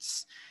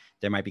operates.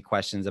 There might be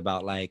questions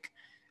about like,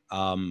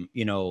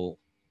 you know,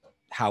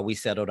 how we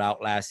settled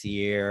out last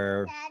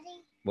year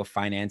with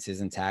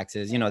finances and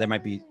taxes. You know, there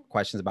might be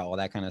questions about all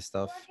that kind of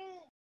stuff.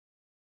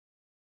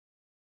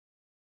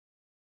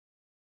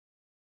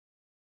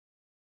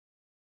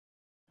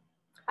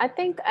 I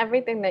think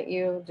everything that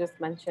you just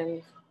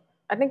mentioned,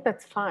 I think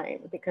that's fine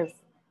because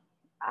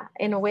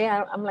in a way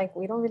I'm like,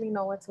 we don't really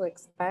know what to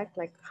expect,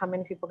 like how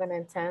many people are going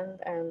to attend.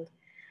 And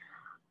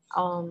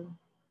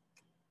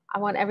I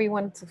want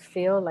everyone to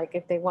feel like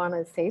if they want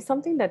to say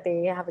something that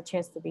they have a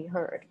chance to be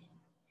heard,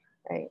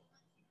 right?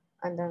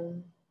 And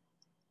then,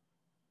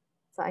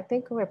 so I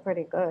think we're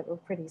pretty good. We're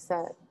pretty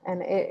set.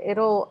 And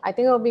I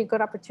think it'll be a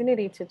good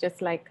opportunity to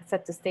just like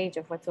set the stage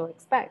of what to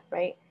expect,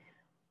 right?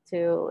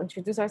 To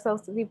introduce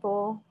ourselves to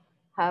people,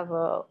 have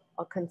a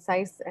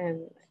concise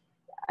and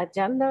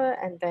agenda,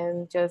 and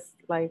then just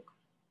like,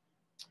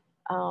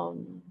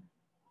 and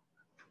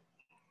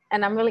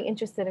I'm really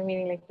interested in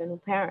meeting like the new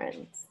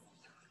parents,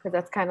 because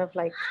that's kind of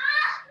like,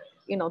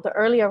 you know, the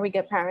earlier we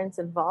get parents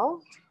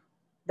involved,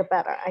 the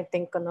better, I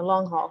think, on the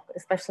long haul,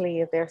 especially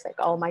if there's like,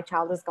 oh, my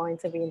child is going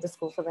to be in the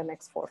school for the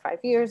next 4 or 5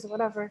 years or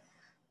whatever,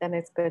 then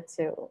it's good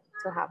to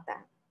have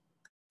that.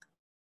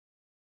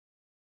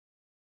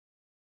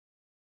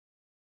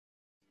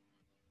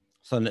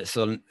 So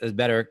it's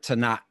better to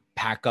not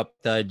pack up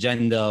the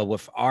agenda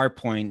with our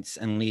points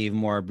and leave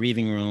more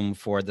breathing room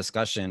for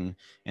discussion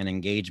and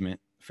engagement,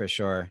 for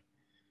sure.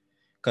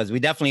 Because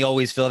we definitely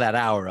always fill that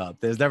hour up.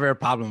 There's never a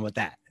problem with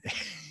that.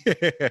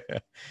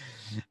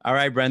 All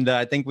right, Brenda,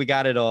 I think we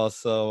got it all.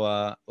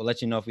 So we'll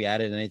let you know if we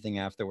added anything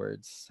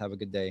afterwards. Have a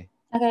good day.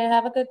 Okay,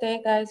 have a good day,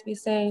 guys. Be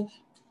safe.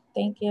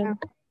 Thank you.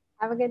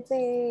 Have a good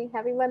day.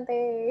 Happy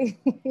Monday.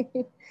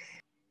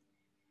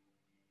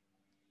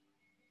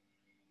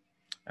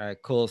 All right,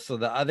 cool. So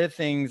the other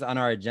things on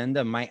our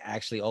agenda might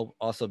actually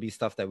also be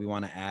stuff that we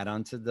want to add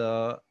onto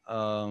the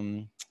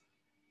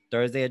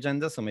Thursday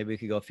agenda. So maybe we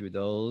could go through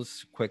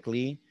those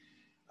quickly.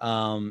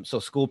 So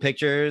school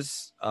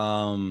pictures.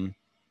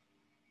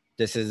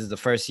 This is the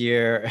first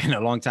year in a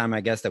long time,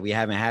 I guess, that we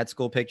haven't had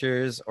school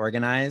pictures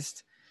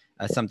organized.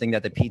 Something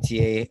that the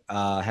PTA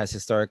has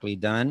historically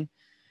done.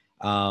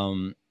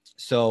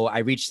 So I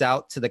reached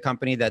out to the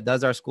company that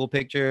does our school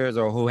pictures,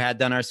 or who had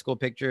done our school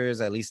pictures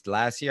at least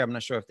last year. I'm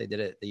not sure if they did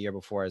it the year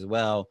before as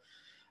well.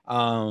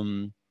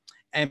 And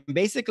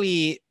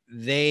basically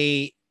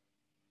they're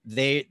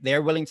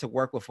willing to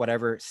work with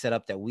whatever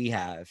setup that we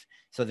have.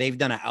 So they've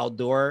done an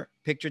outdoor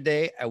picture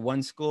day at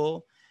one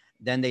school.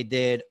 Then they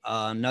did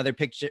another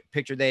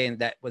picture day, and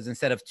that was,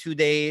 instead of 2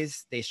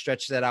 days, they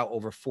stretched that out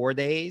over 4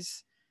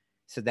 days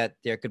so that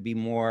there could be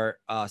more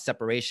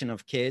separation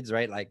of kids,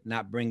 right? Like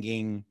not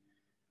bringing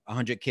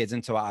 100 kids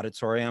into an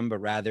auditorium, but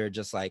rather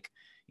just like,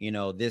 you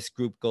know, this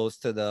group goes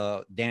to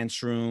the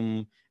dance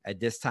room at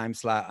this time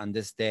slot on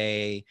this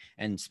day,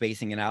 and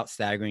spacing it out,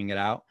 staggering it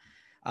out.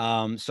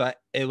 So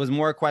it was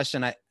more a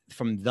question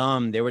from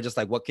them. They were just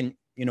like,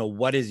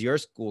 what is your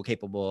school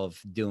capable of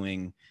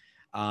doing?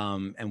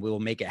 And we will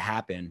make it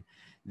happen.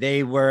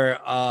 They were,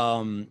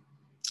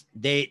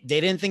 they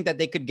didn't think that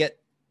they could get,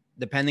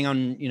 depending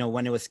on,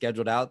 when it was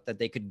scheduled out, that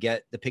they could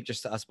get the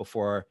pictures to us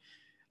before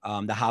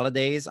the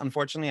holidays.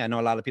 Unfortunately, I know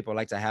a lot of people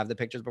like to have the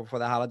pictures before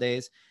the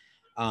holidays.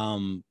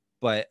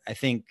 But I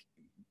think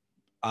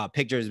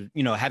pictures,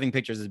 having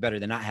pictures is better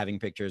than not having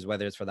pictures,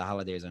 whether it's for the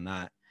holidays or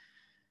not.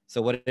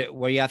 So what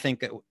do y'all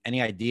think?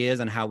 Any ideas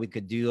on how we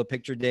could do a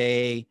picture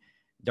day?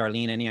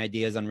 Darlene, any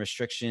ideas on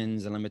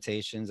restrictions and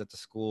limitations at the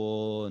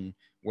school, and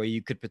where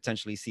you could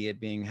potentially see it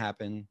being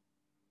happen?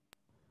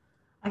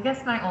 I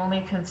guess my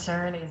only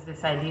concern is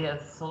this idea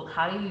of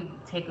how do you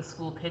take a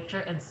school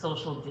picture and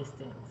social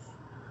distance?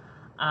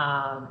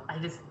 I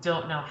just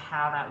don't know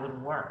how that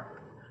would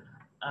work.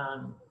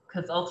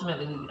 Because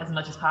ultimately, as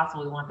much as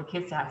possible, we want the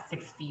kids to have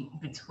 6 feet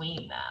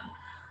between them.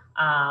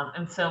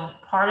 And so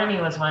part of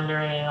me was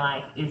wondering,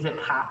 like,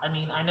 I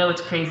mean, I know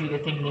it's crazy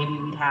to think maybe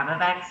we'd have a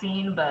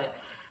vaccine, but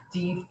do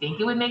you think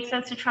it would make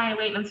sense to try and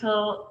wait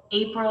until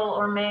April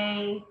or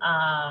May?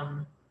 I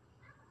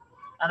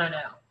don't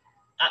know.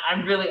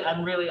 I'm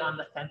really on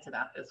the fence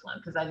about this one,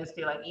 because I just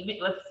feel like, even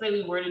let's say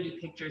we were to do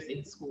pictures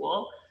in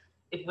school,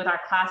 if with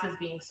our classes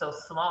being so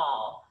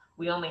small,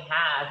 we only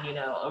have,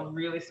 a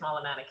really small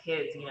amount of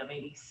kids,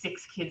 maybe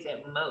 6 kids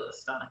at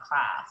most on a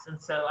class. And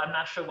so I'm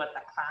not sure what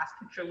that class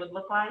picture would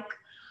look like.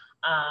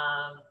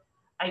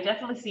 I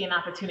definitely see an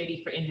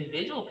opportunity for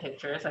individual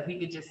pictures. Like we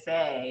could just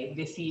say,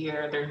 this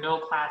year, there are no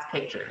class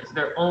pictures.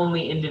 They're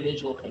only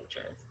individual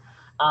pictures,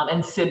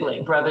 and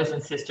sibling, brothers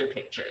and sister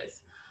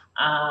pictures.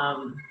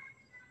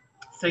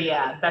 So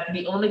yeah, that's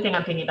the only thing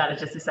I'm thinking about, is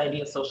just this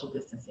idea of social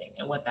distancing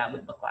and what that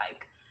would look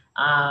like.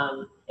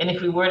 And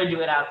if we were to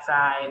do it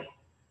outside,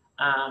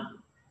 I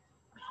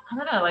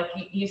don't know, like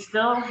you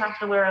still have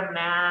to wear a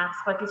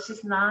mask. Like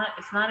it's not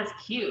as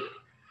cute.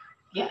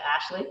 Yeah,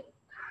 Ashley?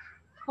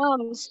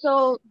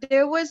 So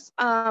there was,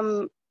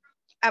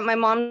 at my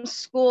mom's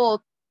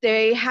school,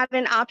 they had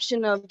an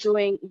option of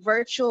doing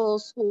virtual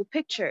school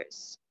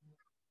pictures.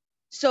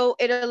 So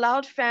it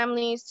allowed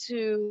families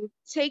to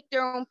take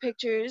their own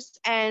pictures,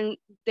 and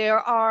there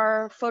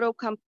are photo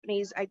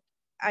companies.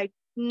 I'm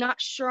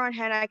not sure on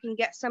hand. I can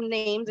get some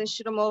names and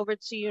shoot them over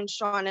to you and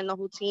Sean and the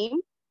whole team.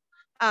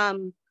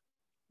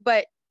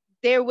 But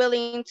they're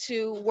willing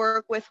to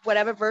work with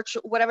whatever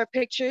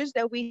pictures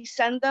that we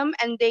send them,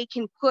 and they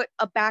can put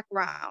a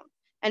background,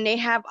 and they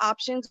have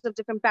options of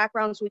different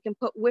backgrounds we can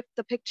put with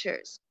the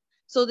pictures.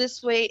 So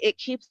this way it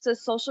keeps the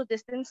social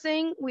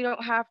distancing. We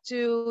don't have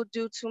to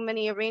do too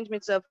many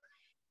arrangements of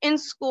in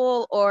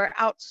school or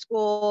out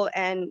school,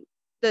 and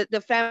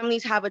the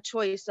families have a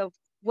choice of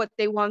what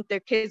they want their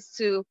kids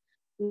to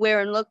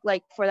wear and look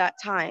like for that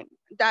time.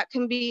 That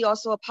can be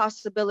also a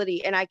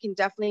possibility, and I can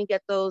definitely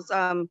get those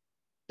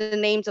the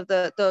names of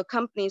the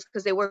companies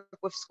because they work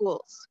with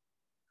schools.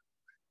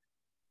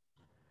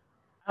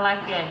 I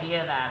like the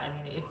idea of that.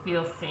 I mean, it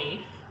feels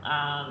safe.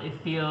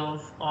 It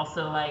feels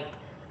also like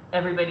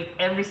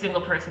every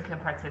single person can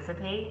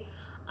participate.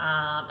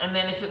 And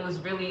then if it was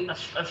really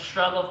a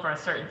struggle for a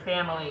certain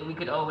family, we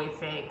could always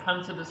say,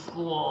 come to the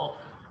school,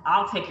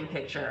 I'll take your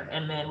picture,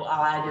 and then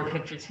I'll add your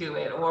picture to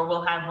it. Or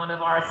we'll have one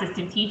of our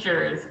assistant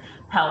teachers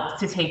help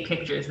to take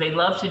pictures. They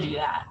love to do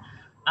that.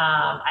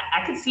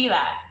 I could see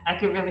that. I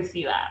could really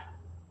see that.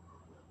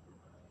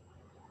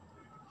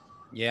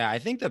 Yeah, I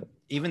think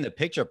even the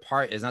picture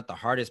part is not the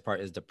hardest part,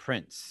 is the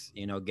prints,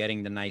 you know,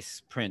 getting the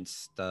nice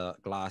prints, the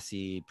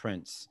glossy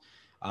prints.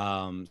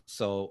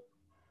 So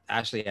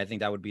actually, I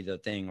think that would be the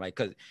thing, like,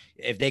 because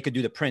if they could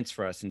do the prints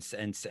for us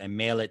and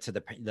mail it to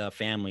the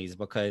families,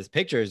 because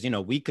pictures, you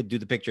know, we could do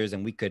the pictures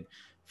and we could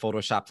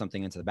Photoshop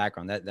something into the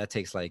background. That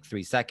takes like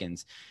 3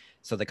 seconds.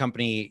 So the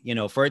company, you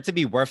know, for it to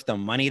be worth the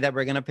money that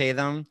we're going to pay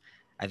them,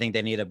 I think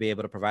they need to be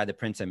able to provide the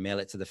prints and mail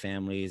it to the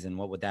families. And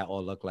what would that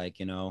all look like,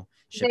 you know,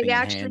 shipping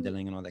and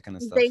handling and all that kind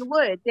of stuff?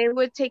 They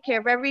would take care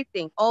of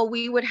everything. All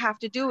we would have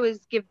to do is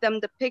give them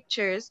the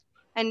pictures,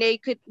 and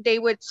they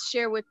would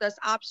share with us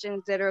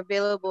options that are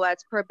available as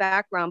per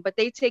background, but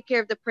they take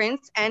care of the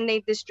prints and they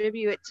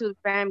distribute it to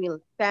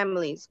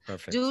families.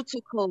 Perfect. Due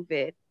to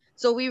COVID.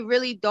 So we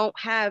really don't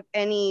have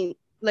any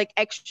like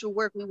extra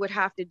work we would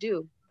have to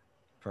do.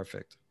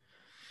 Perfect.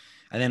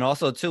 And then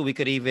also too, we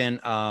could even,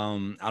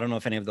 I don't know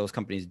if any of those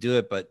companies do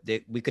it, but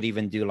we could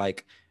even do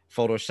like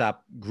Photoshop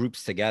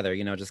groups together,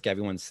 you know, just get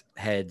everyone's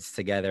heads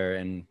together,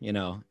 and, you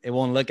know, it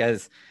won't look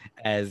as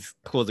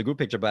cool as a group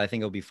picture, but I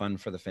think it'll be fun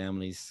for the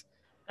families.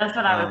 That's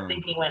what I was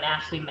thinking when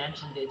Ashley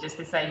mentioned it, just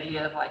this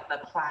idea of like the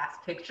class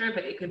picture,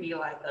 but it could be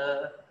like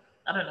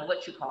I don't know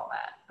what you call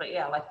that, but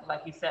yeah,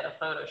 like you said, a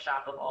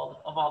Photoshop of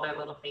all their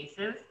little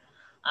faces.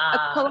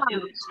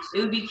 It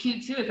would be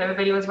cute too if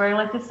everybody was wearing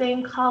like the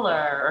same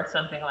color or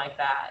something like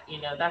that.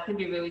 You know, that could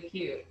be really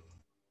cute.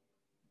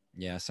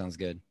 Yeah, sounds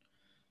good.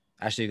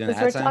 Ashley, you're gonna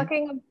add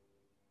something?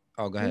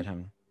 Oh, go ahead,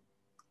 Hannah.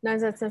 No,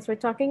 since we're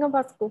talking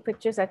about school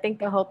pictures, I think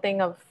the whole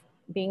thing of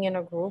being in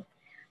a group,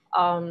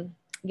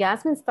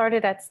 Yasmin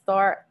started at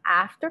STAR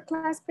after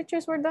class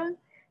pictures were done.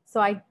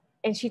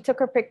 And she took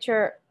her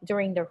picture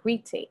during the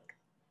retake.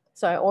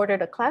 So I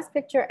ordered a class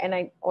picture and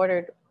I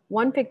ordered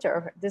one picture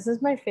of her. This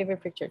is my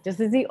favorite picture. This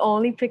is the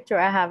only picture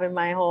I have in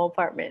my whole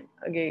apartment,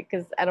 okay?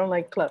 Because I don't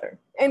like clutter.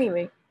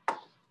 Anyway,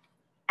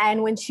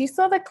 and when she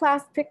saw the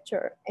class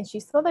picture and she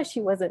saw that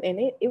she wasn't in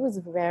it, it was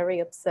very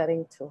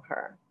upsetting to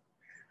her.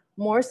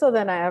 More so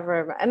than I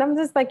ever, and I'm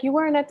just like, you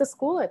weren't at the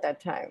school at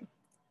that time.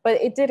 But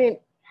it didn't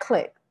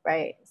click,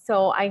 right?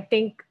 So I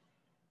think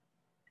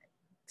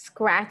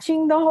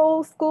scratching the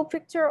whole school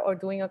picture or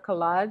doing a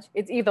collage,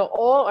 it's either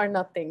all or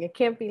nothing. It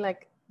can't be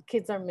like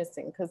kids are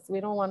missing, because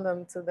we don't want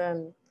them to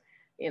then,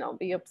 you know,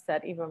 be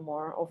upset even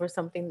more over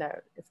something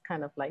that is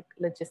kind of like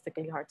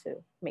logistically hard to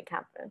make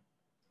happen.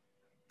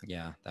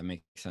 Yeah, that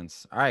makes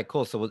sense. All right,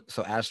 cool. So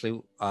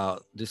Ashley,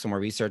 do some more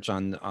research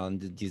on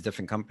these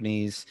different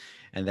companies,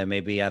 and then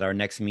maybe at our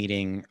next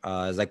meeting,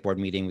 Exec board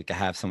meeting, we could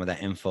have some of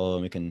that info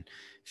and we can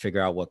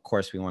figure out what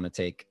course we want to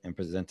take and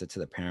present it to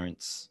the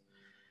parents.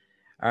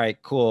 All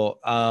right, cool.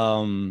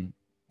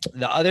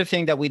 The other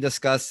thing that we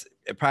discussed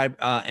probably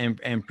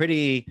in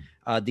pretty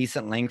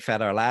decent length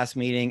at our last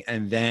meeting,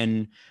 and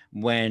then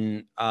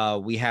when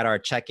we had our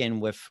check-in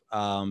with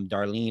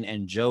Darlene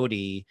and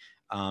Jody,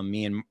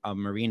 me and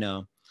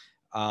Marina,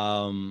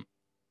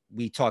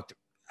 we talked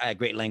at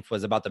great length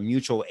was about the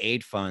mutual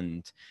aid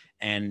fund,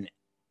 and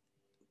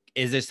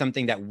is there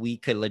something that we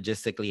could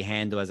logistically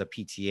handle as a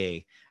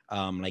PTA,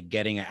 like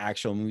getting an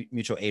actual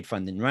mutual aid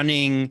fund and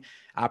running,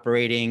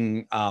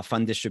 operating,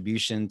 fund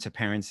distribution to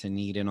parents in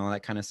need and all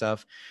that kind of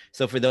stuff.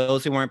 So for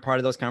those who weren't part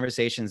of those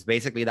conversations,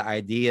 basically the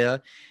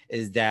idea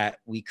is that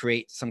we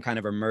create some kind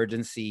of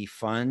emergency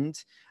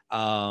fund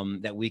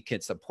that we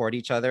could support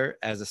each other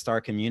as a STAR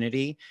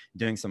community,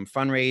 doing some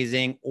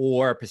fundraising,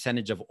 or a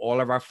percentage of all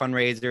of our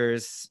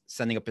fundraisers,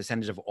 sending a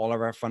percentage of all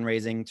of our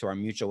fundraising to our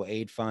mutual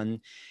aid fund.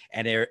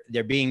 And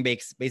they're being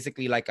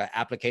basically like an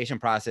application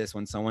process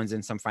when someone's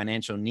in some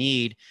financial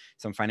need,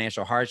 some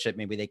financial hardship,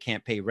 maybe they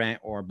can't pay rent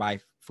or buy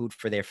food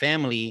for their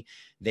family,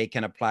 they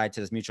can apply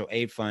to this mutual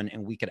aid fund,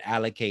 and we could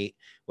allocate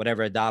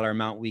whatever dollar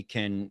amount we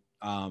can,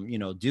 you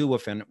know, do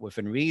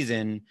within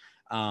reason.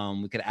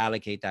 We could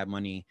allocate that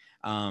money.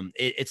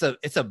 It's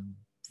a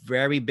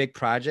very big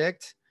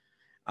project,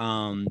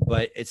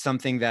 but it's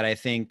something that I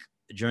think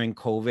during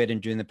COVID and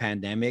during the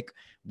pandemic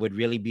would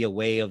really be a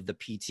way of the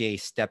PTA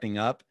stepping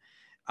up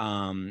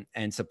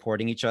and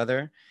supporting each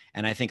other.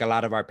 And I think a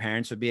lot of our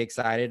parents would be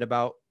excited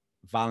about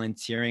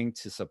volunteering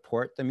to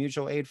support the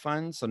mutual aid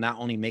fund. So not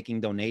only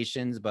making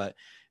donations, but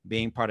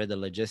being part of the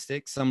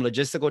logistics. Some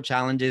logistical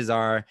challenges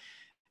are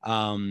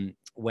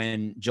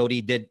when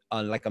Jody did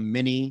like a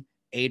mini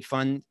aid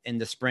fund in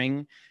the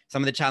spring.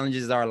 Some of the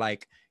challenges are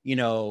like, you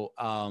know,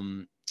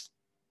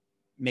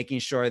 making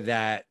sure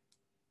that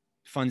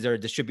funds are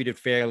distributed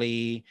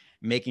fairly,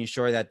 making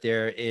sure that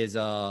there is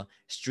a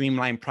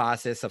streamlined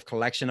process of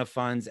collection of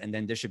funds and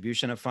then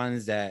distribution of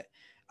funds that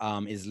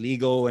is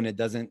legal and it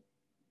doesn't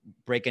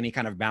break any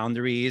kind of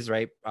boundaries,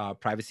 right?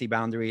 Privacy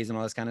boundaries and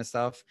all this kind of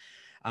stuff.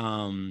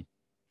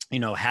 You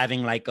know,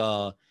 having like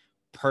a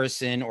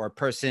person or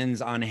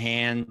persons on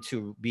hand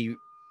to be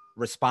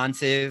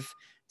responsive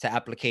to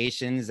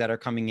applications that are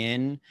coming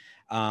in,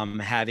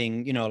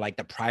 having, you know, like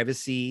the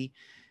privacy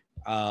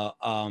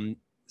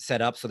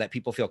set up so that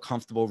people feel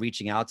comfortable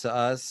reaching out to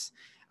us,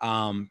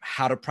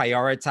 how to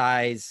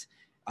prioritize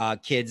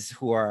kids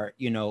who are,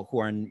 you know, who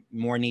are in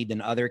more need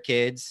than other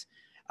kids.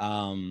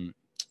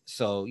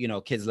 So, you know,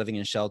 kids living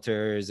in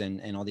shelters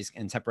and all these,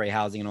 and temporary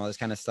housing and all this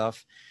kind of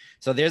stuff.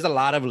 So there's a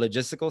lot of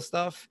logistical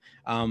stuff,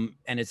 and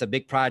it's a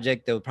big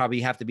project. There will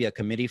probably have to be a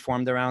committee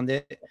formed around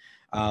it,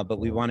 but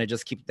we want to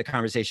just keep the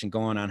conversation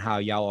going on how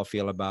y'all all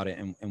feel about it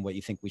and what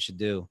you think we should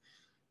do.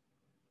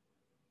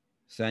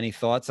 So any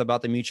thoughts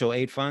about the mutual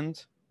aid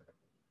fund?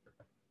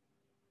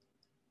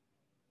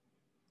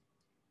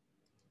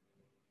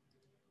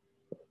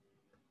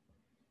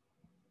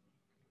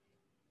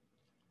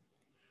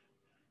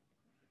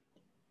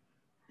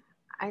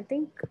 I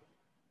think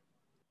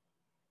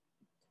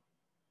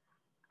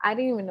I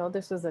didn't even know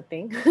this was a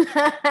thing,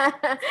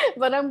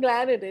 but I'm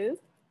glad it is.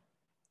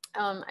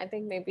 I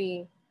think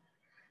maybe,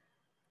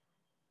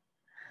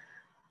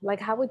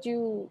 like, how would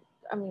you,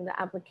 I mean, the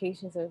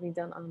applications would be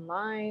done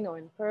online or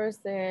in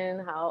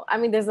person? How, I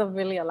mean, there's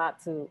really a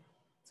lot to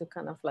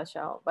kind of flesh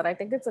out, but I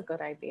think it's a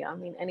good idea. I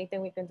mean,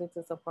 anything we can do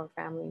to support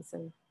families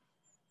and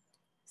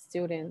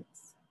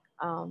students.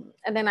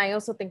 And then I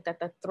also think that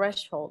the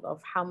threshold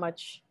of how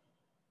much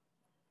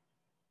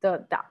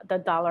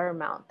the dollar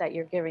amount that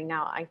you're giving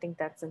out, I think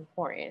that's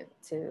important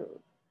to,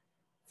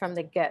 from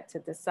the get, to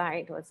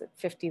decide, was it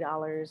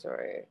 $50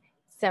 or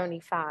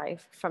 $75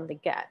 from the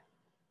get,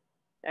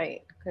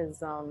 right? Because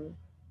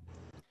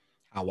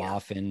how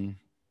often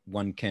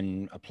one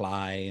can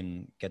apply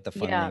and get the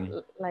funding. Yeah,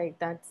 like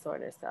that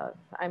sort of stuff.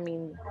 I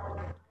mean,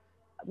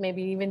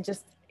 maybe even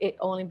just it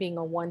only being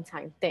a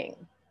one-time thing,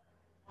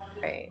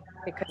 right?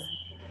 Because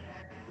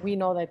we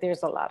know that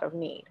there's a lot of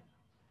need.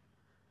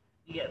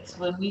 Yes,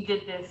 when we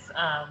did this,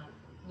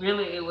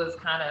 really it was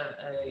kind of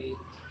a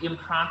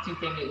impromptu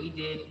thing that we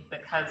did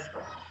because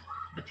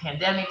the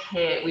pandemic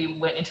hit, we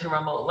went into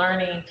remote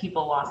learning,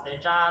 people lost their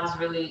jobs,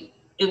 really,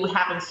 it would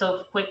happen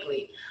so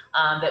quickly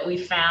that we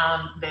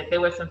found that there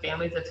were some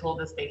families that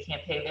told us they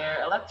can't pay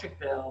their electric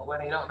bill, or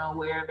they don't know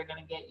where they're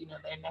gonna get, you know,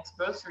 their next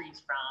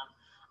groceries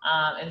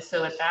from. And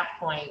so at that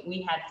point,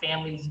 we had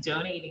families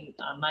donating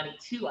money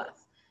to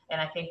us. And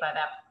I think by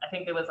that, I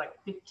think there was like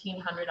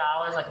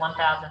 $1,500, like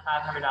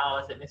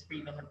 $1,500 that Ms.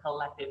 Friedman had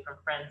collected from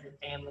friends and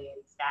family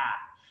and staff.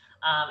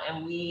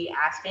 And we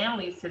asked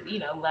families to, you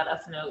know, let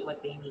us know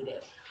what they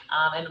needed.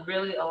 And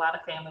really a lot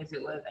of families,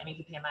 it was, I need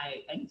to pay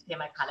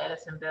my Con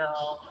Edison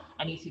bill,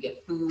 I need to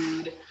get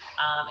food.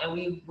 And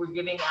we were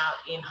giving out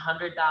in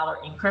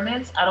 $100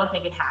 increments. I don't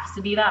think it has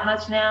to be that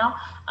much now.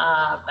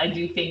 I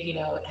do think, you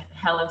know,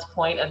 Helen's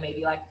point of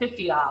maybe like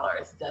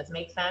 $50 does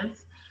make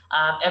sense.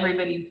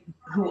 Everybody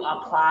who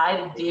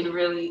applied did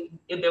really,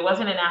 there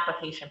wasn't an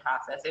application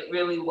process. It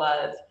really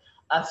was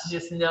us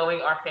just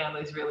knowing our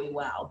families really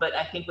well. But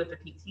I think with the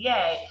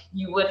PTA,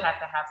 you would have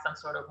to have some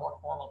sort of more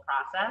formal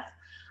process.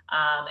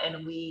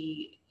 And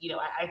we, you know,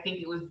 I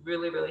think it was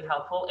really, really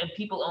helpful. And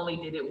people only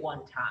did it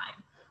one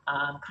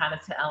time, kind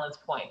of to Ellen's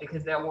point,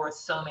 because there were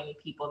so many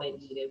people that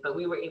needed, but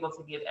we were able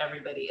to give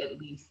everybody at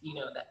least, you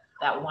know,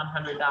 that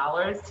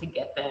 $100 to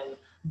get them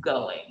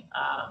going.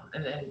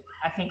 And then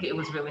I think it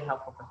was really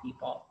helpful for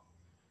people.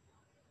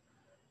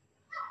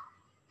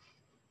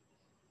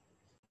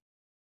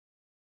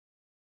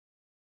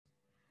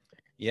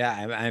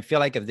 Yeah, I feel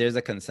like if there's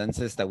a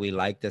consensus that we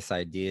like this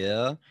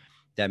idea,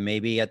 that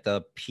maybe at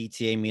the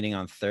PTA meeting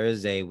on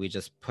Thursday, we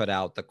just put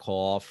out the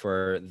call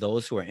for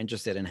those who are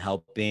interested in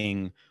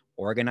helping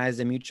organize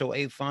the mutual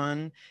aid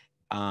fund,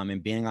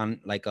 and being on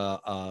like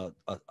a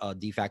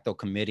de facto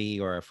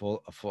committee or a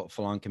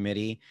full-on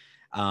committee,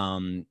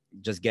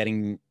 just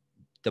getting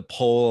the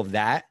poll of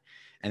that.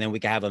 And then we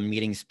can have a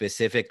meeting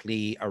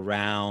specifically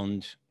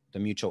around the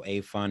mutual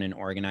aid fund and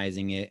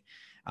organizing it.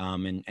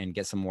 And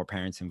get some more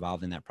parents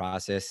involved in that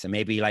process. And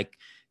maybe like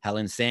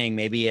Helen's saying,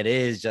 maybe it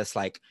is just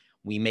like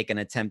we make an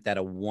attempt at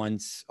a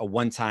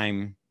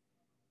one-time,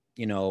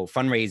 you know,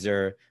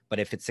 fundraiser, but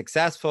if it's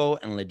successful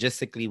and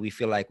logistically we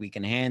feel like we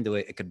can handle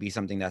it, it could be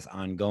something that's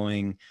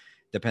ongoing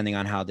depending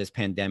on how this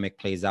pandemic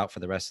plays out for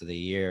the rest of the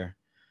year.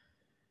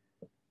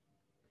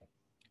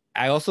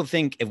 I also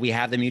think if we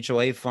have the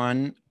mutual aid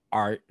fund,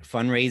 our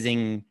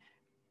fundraising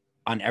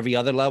on every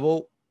other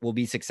level will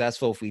be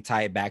successful if we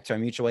tie it back to our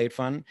mutual aid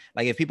fund.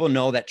 Like if people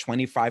know that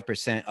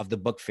 25% of the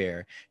book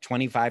fair,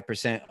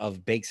 25%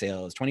 of bake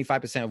sales,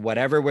 25% of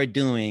whatever we're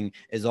doing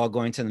is all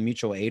going to the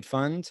mutual aid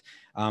fund.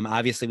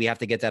 Obviously we have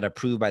to get that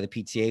approved by the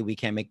PTA. We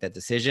can't make that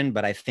decision,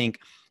 but I think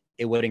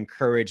it would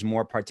encourage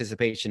more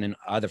participation in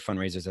other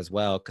fundraisers as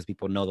well, because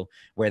people know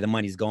where the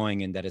money's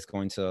going and that it's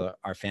going to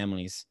our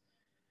families.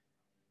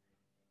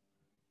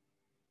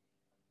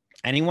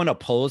 Anyone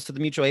opposed to the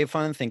mutual aid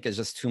fund think it's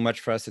just too much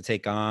for us to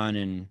take on?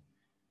 And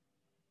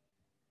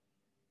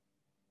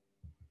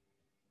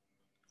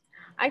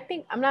I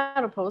think I'm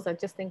not opposed. I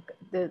just think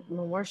the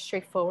more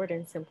straightforward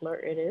and simpler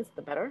it is,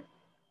 the better,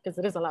 because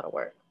it is a lot of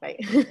work, right?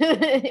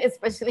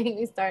 Especially when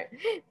you start,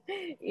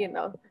 you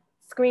know,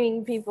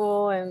 screening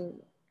people, and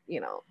you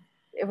know,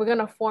 if we're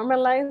gonna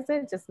formalize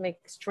it, just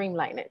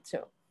streamline it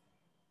too.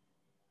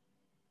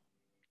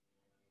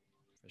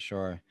 For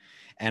sure.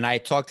 And I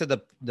talked to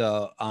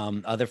the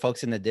other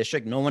folks in the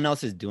district. No one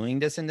else is doing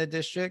this in the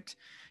district.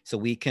 So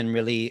we can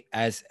really,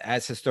 as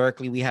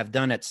historically we have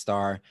done at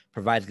STAR,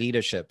 provide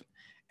leadership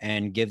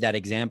and give that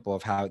example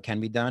of how it can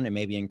be done, and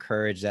maybe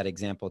encourage that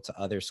example to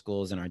other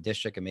schools in our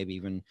district and maybe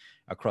even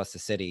across the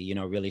city, you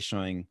know, really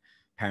showing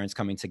parents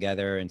coming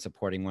together and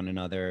supporting one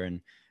another.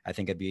 And I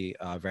think it'd be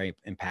very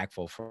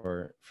impactful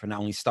for not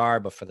only STAR,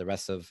 but for the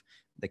rest of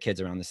the kids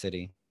around the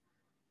city.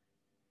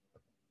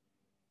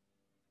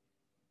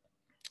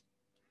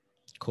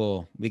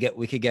 Cool. We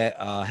could get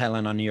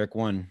Helen on New York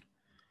One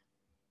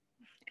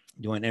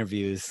doing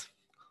interviews.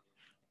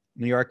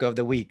 New York of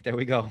the week. There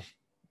we go.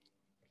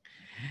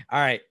 All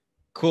right,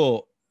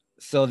 cool.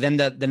 So then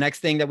the next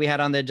thing that we had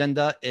on the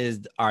agenda is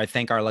our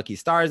Thank Our Lucky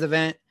Stars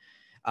event.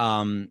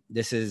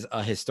 This is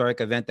a historic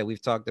event that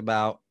we've talked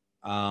about,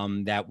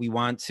 that we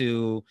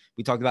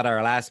talked about at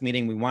our last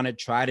meeting. We want to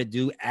try to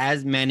do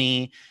as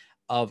many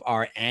of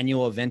our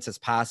annual events as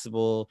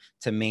possible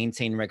to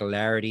maintain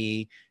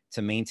regularity,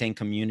 to maintain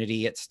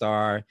community at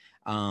STAR,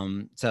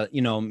 to,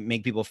 you know,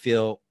 make people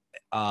feel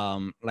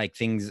like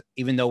things,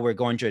 even though we're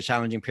going through a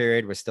challenging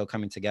period, we're still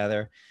coming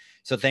together.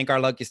 So Thank Our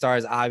Lucky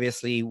Stars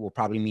obviously will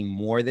probably mean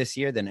more this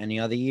year than any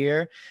other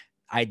year.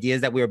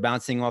 Ideas that we were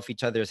bouncing off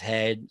each other's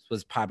heads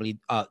was probably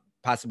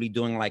possibly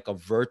doing like a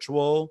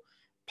virtual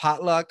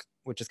potluck,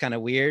 which is kind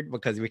of weird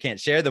because we can't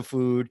share the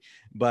food,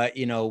 but,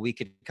 you know, we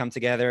could come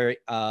together,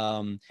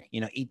 you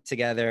know, eat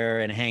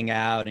together and hang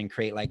out and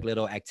create like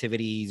little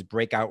activities,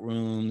 breakout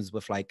rooms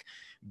with like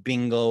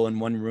bingo in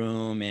one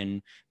room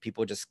and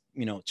people just,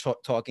 you know,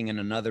 talking in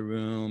another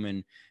room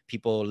and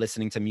people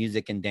listening to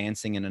music and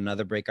dancing in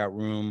another breakout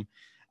room.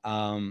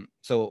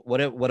 So what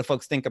do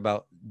folks think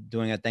about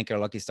doing a Thank Our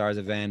Lucky Stars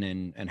event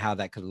and how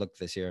that could look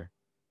this year?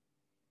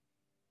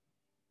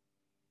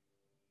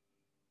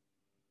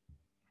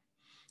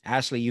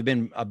 Ashley, you've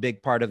been a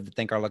big part of the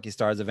Thank Our Lucky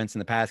Stars events in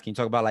the past. Can you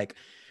talk about like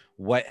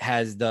what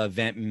has the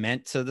event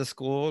meant to the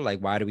school? Like,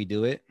 why do we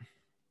do it?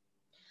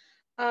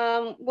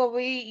 Well,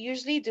 we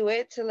usually do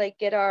it to like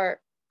get our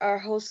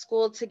whole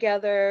school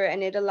together,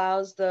 and it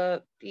allows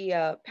the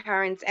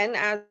parents and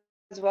as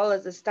well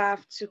as the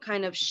staff to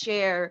kind of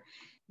share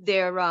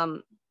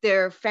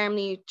their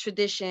family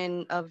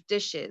tradition of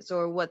dishes,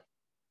 or what,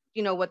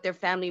 you know, what their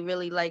family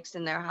really likes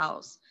in their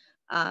house.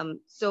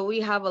 So we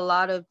have a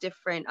lot of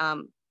different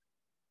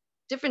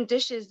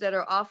dishes that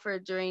are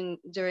offered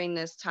during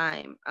this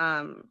time.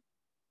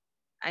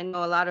 I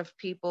know a lot of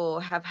people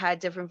have had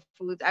different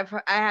foods. I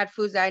had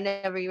foods that I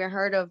never even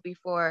heard of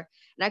before,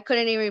 and I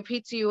couldn't even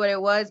repeat to you what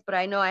it was. But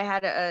I know I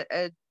had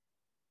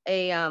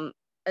a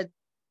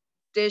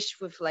dish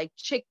with like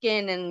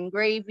chicken and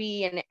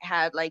gravy, and it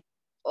had like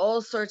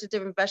all sorts of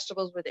different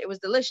vegetables with it. It was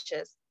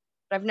delicious,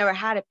 but I've never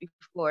had it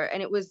before,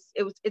 and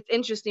it's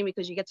interesting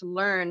because you get to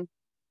learn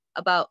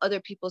about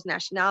other people's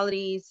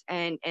nationalities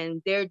and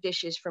their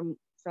dishes from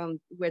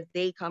where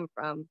they come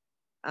from.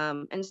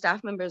 And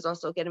staff members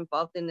also get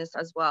involved in this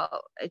as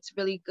well. It's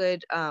really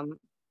good.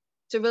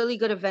 It's a really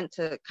good event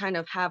to kind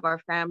of have our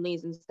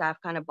families and staff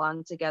kind of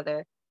bond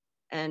together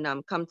and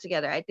come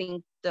together. I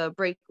think the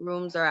break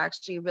rooms are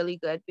actually really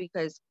good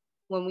because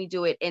when we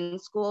do it in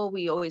school,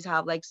 we always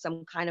have like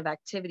some kind of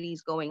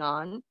activities going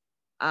on,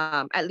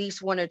 at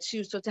least one or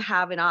two. So to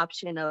have an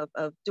option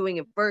of doing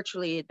it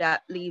virtually,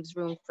 that leaves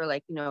room for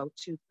like, you know,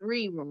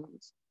 2-3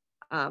 rooms.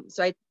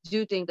 So I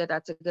do think that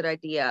that's a good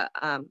idea.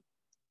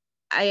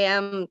 I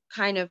am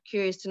kind of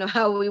curious to know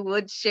how we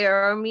would share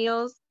our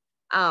meals.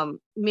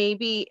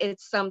 Maybe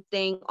it's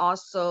something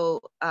also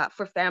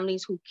for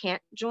families who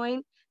can't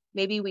join.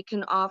 Maybe we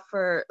can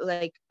offer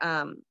like,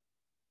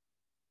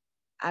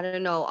 I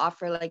don't know,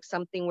 offer like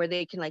something where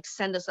they can like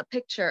send us a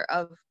picture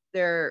of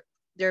their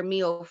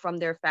meal from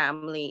their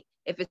family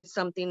if it's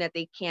something that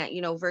they can't,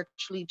 you know,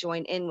 virtually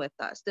join in with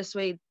us. This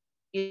way,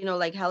 you know,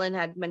 like Helen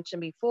had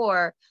mentioned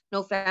before,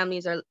 no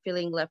families are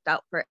feeling left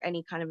out for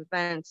any kind of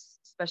events,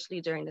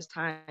 especially during this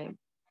time.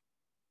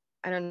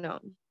 I don't know.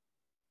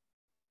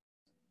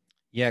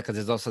 Yeah, because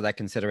there's also that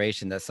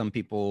consideration that some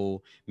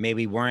people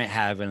maybe weren't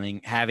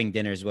having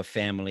dinners with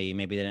family.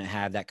 Maybe they didn't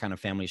have that kind of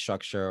family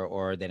structure,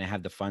 or they didn't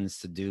have the funds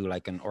to do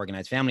like an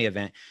organized family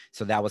event.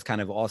 So that was kind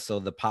of also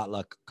the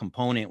potluck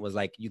component, was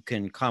like, you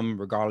can come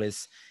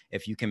regardless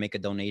if you can make a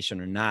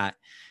donation or not.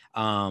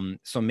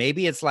 So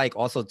maybe it's like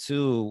also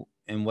too,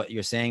 in what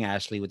you're saying,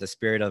 Ashley, with the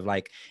spirit of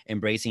like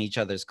embracing each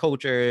other's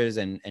cultures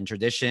and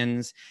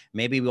traditions.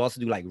 Maybe we also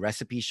do like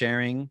recipe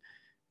sharing.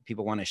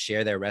 People want to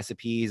share their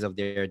recipes of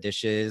their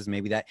dishes.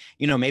 Maybe that,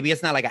 you know, maybe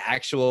it's not like an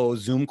actual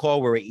Zoom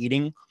call where we're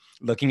eating,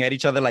 looking at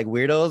each other like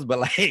weirdos, but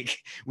like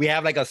we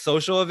have like a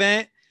social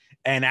event.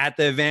 And at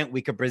the event,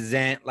 we could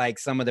present like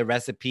some of the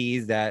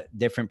recipes that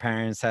different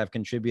parents have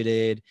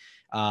contributed.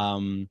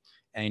 And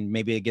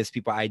maybe it gives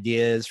people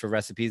ideas for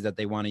recipes that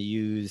they want to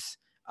use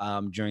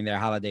during their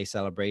holiday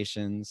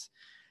celebrations.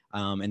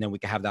 And then we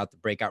could have the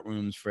breakout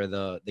rooms for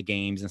the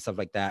games and stuff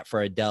like that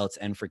for adults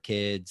and for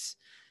kids.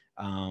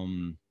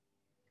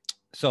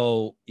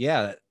 So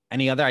yeah,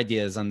 any other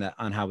ideas on that,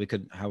 on how we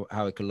could,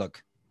 how it could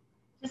look?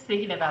 Just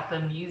thinking about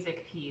the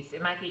music piece,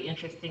 it might be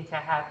interesting to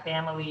have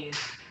families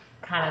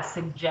kind of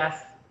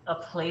suggest a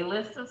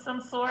playlist of some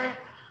sort,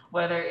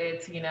 whether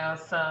it's,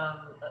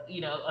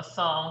 a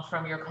song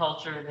from your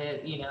culture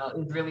that,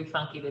 is really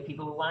funky that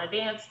people would want to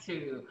dance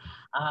to,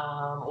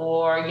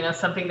 or,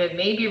 something that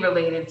may be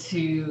related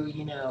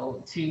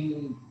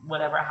to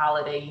whatever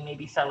holiday you may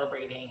be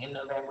celebrating in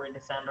November and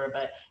December.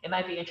 But it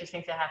might be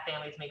interesting to have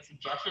families make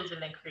suggestions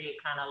and then create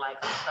kind of like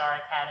a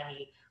Star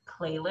Academy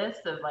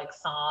playlist of like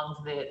songs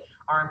that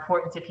are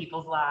important to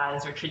people's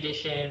lives or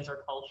traditions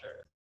or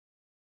cultures.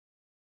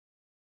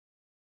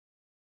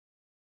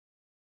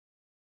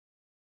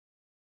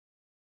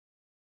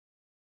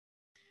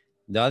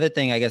 The other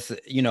thing, I guess,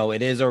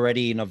 it is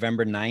already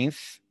November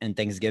 9th and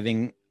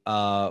Thanksgiving,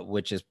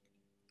 which is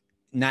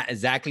not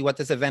exactly what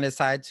this event is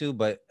tied to,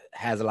 but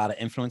has a lot of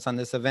influence on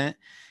this event.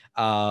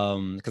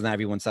 Because not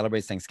everyone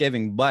celebrates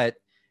Thanksgiving, but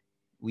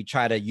we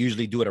try to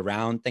usually do it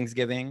around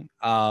Thanksgiving.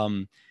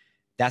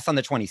 That's on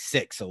the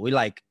 26th. So we're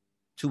like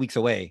 2 weeks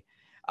away.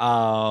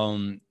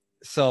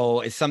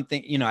 So it's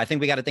something, I think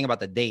we got to think about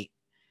the date.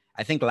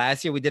 I think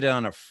last year we did it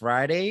on a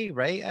Friday,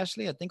 right,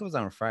 Ashley? I think it was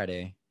on a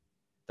Friday.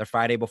 The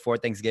Friday before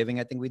Thanksgiving,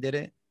 I think we did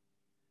it.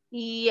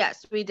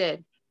 Yes, we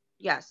did.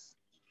 Yes.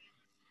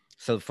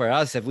 So for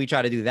us, if we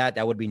try to do that,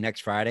 that would be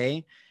next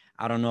Friday.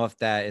 I don't know if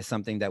that is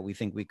something that we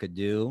think we could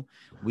do.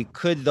 We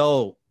could,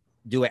 though,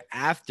 do it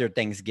after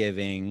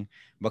Thanksgiving,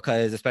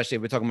 because especially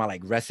if we're talking about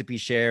like recipe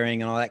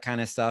sharing and all that kind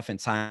of stuff and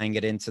tying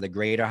it into the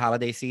greater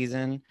holiday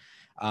season,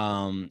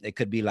 it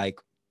could be like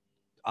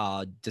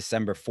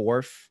December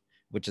 4th,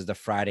 which is the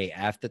Friday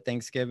after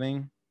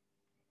Thanksgiving.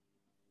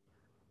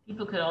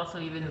 People could also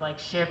even like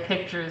share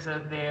pictures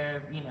of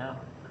their,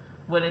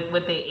 what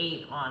they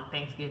ate on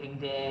Thanksgiving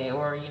Day,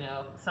 or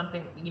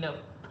something,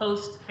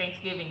 post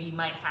Thanksgiving you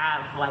might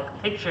have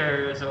like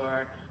pictures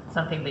or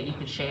something that you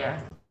could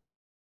share.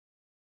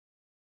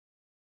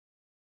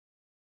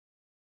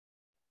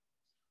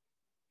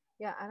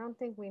 Yeah, I don't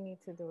think we need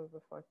to do it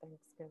before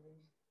Thanksgiving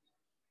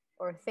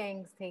or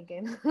things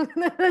taken.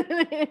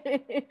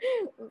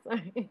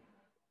 Sorry.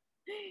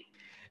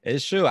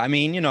 It's true. I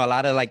mean, a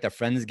lot of like the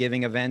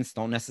Friendsgiving events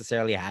don't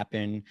necessarily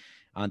happen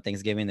on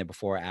Thanksgiving, they're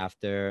before or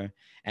after.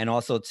 And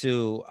also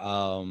too,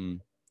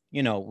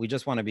 we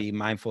just want to be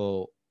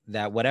mindful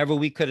that whatever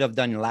we could have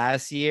done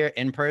last year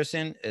in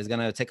person is going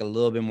to take a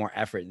little bit more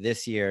effort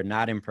this year,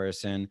 not in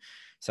person.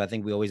 So I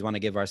think we always want to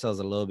give ourselves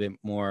a little bit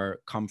more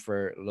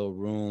comfort, a little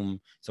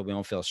room, so we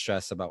don't feel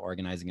stressed about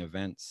organizing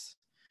events.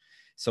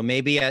 So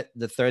maybe at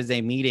the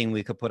Thursday meeting,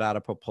 we could put out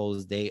a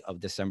proposed date of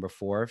December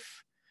 4th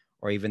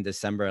or even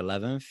December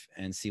 11th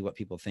and see what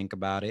people think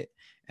about it.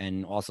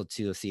 And also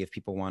to see if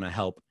people want to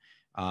help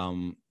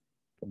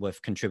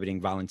with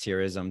contributing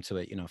volunteerism to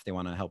it. If they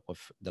want to help with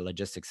the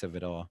logistics of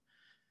it all,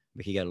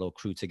 we could get a little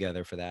crew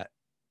together for that.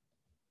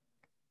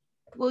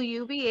 Will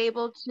you be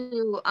able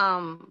to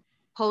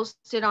post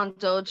it on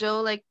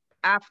Dojo like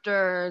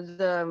after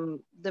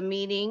the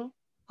meeting?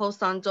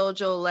 Post on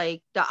Dojo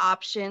like the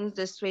options.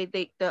 This way,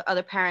 the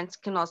other parents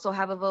can also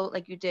have a vote,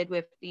 like you did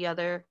with the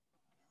other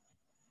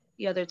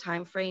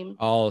time frame.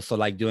 Oh, so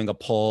like doing a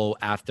poll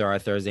after our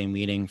Thursday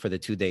meeting for the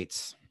 2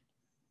 dates.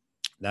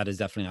 That is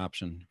definitely an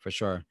option for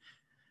sure.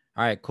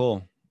 All right,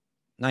 cool.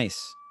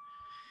 Nice.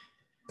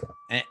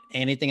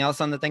 Anything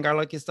else on the Thank Our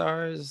Lucky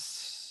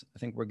Stars? I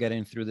think we're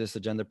getting through this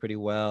agenda pretty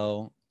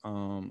well.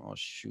 Oh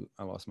shoot,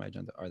 I lost my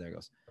agenda. Oh, there it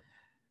goes.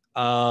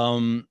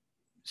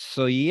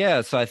 So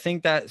yeah, so I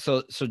think that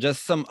so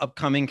just some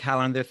upcoming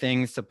calendar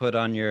things to put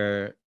on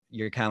your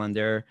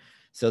calendar.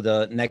 So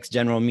the next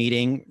general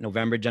meeting,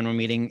 November general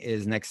meeting,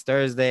 is next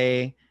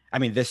Thursday. I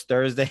mean this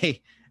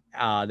Thursday,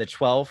 the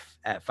 12th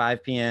at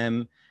 5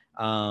 p.m.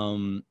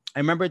 I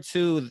remember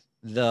too,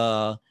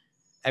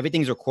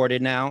 everything's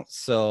recorded now.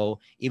 So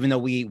even though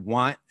we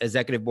want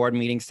executive board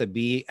meetings to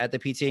be at the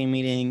PTA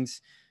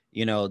meetings,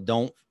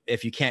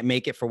 if you can't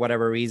make it for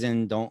whatever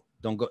reason, don't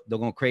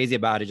go crazy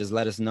about it. Just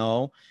let us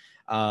know.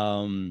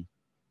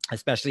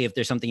 especially if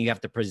there's something you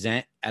have to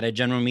present at a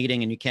general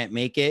meeting and you can't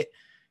make it,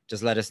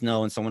 just let us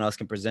know and someone else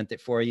can present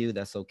it for you.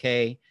 That's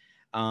okay.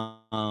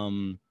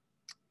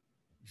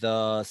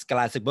 The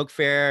Scholastic Book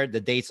Fair, the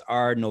dates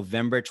are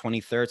November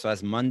 23rd. So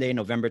that's Monday,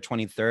 November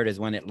 23rd is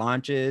when it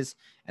launches,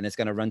 and it's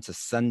going to run to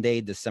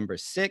Sunday, December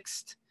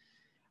 6th.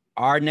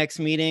 Our next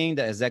meeting,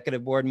 the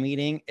executive board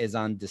meeting, is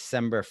on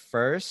December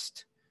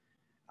 1st.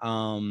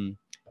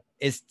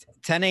 It's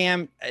 10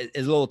 a.m.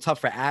 is a little tough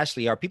for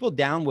Ashley. Are people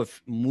down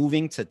with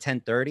moving to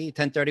 10:30?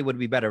 10:30 would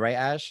be better, right,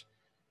 Ash?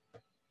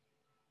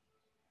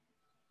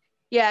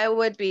 Yeah, it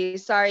would be.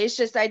 Sorry, it's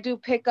just I do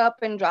pick up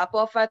and drop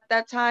off at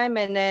that time,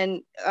 and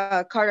then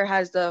Carter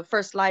has the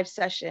first live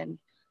session,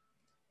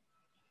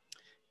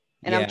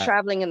 and I'm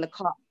traveling in the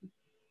car.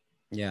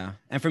 Yeah,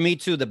 and for me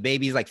too, the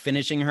baby's like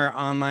finishing her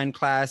online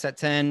class at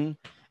 10,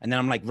 and then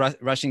I'm like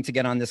rushing to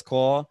get on this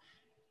call.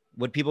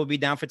 Would people be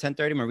down for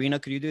 10:30? Marina,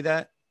 could you do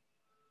that?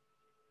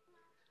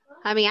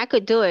 I mean, I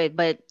could do it,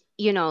 but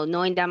you know,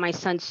 knowing that my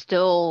son's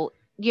still,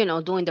 you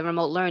know, doing the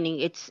remote learning,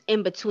 it's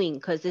in between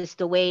because it's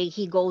the way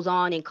he goes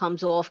on and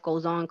comes off,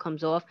 goes on,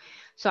 comes off.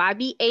 So I'd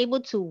be able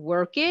to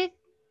work it.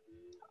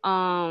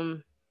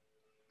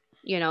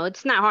 You know,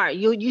 it's not hard.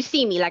 You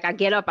see me, like I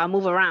get up, I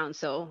move around.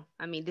 So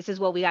I mean, this is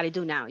what we got to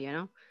do now, you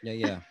know?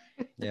 Yeah.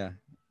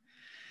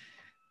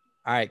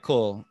 All right,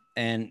 cool.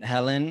 And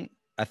Helen,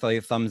 I saw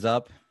your thumbs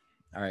up.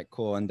 All right,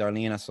 cool. And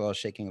Darlene, I saw a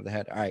shaking of the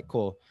head. All right,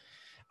 cool.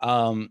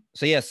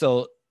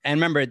 So and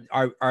remember,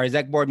 our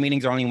exec board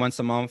meetings are only once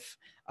a month.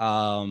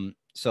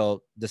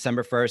 So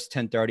December 1st,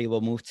 10:30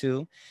 we'll move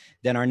to.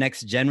 Then our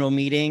next general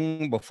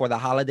meeting before the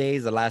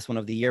holidays, the last one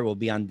of the year, will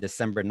be on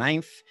December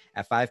 9th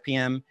at 5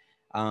 p.m.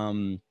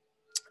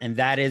 And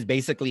that is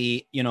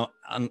basically, you know,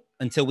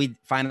 until we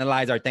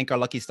finalize our Thank Our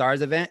Lucky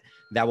Stars event,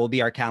 that will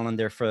be our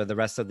calendar for the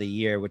rest of the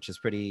year, which is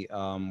pretty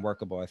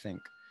workable, I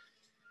think.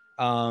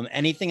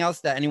 Anything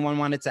else that anyone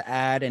wanted to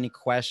add? Any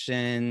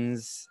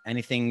questions?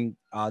 Anything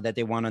that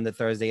they want on the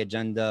Thursday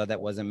agenda that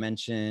wasn't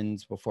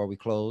mentioned before we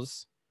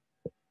close?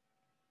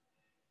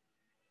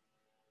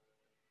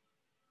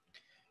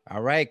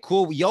 All right,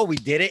 cool. Yo, we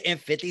did it in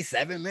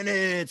 57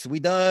 minutes. We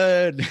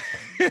done.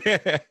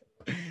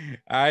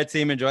 All right,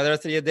 team. Enjoy the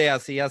rest of your day. I'll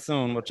see you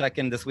soon. We'll check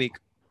in this week.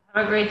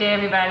 Have a great day,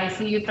 everybody.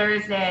 See you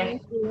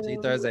Thursday. See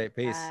you Thursday.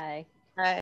 Peace. Bye.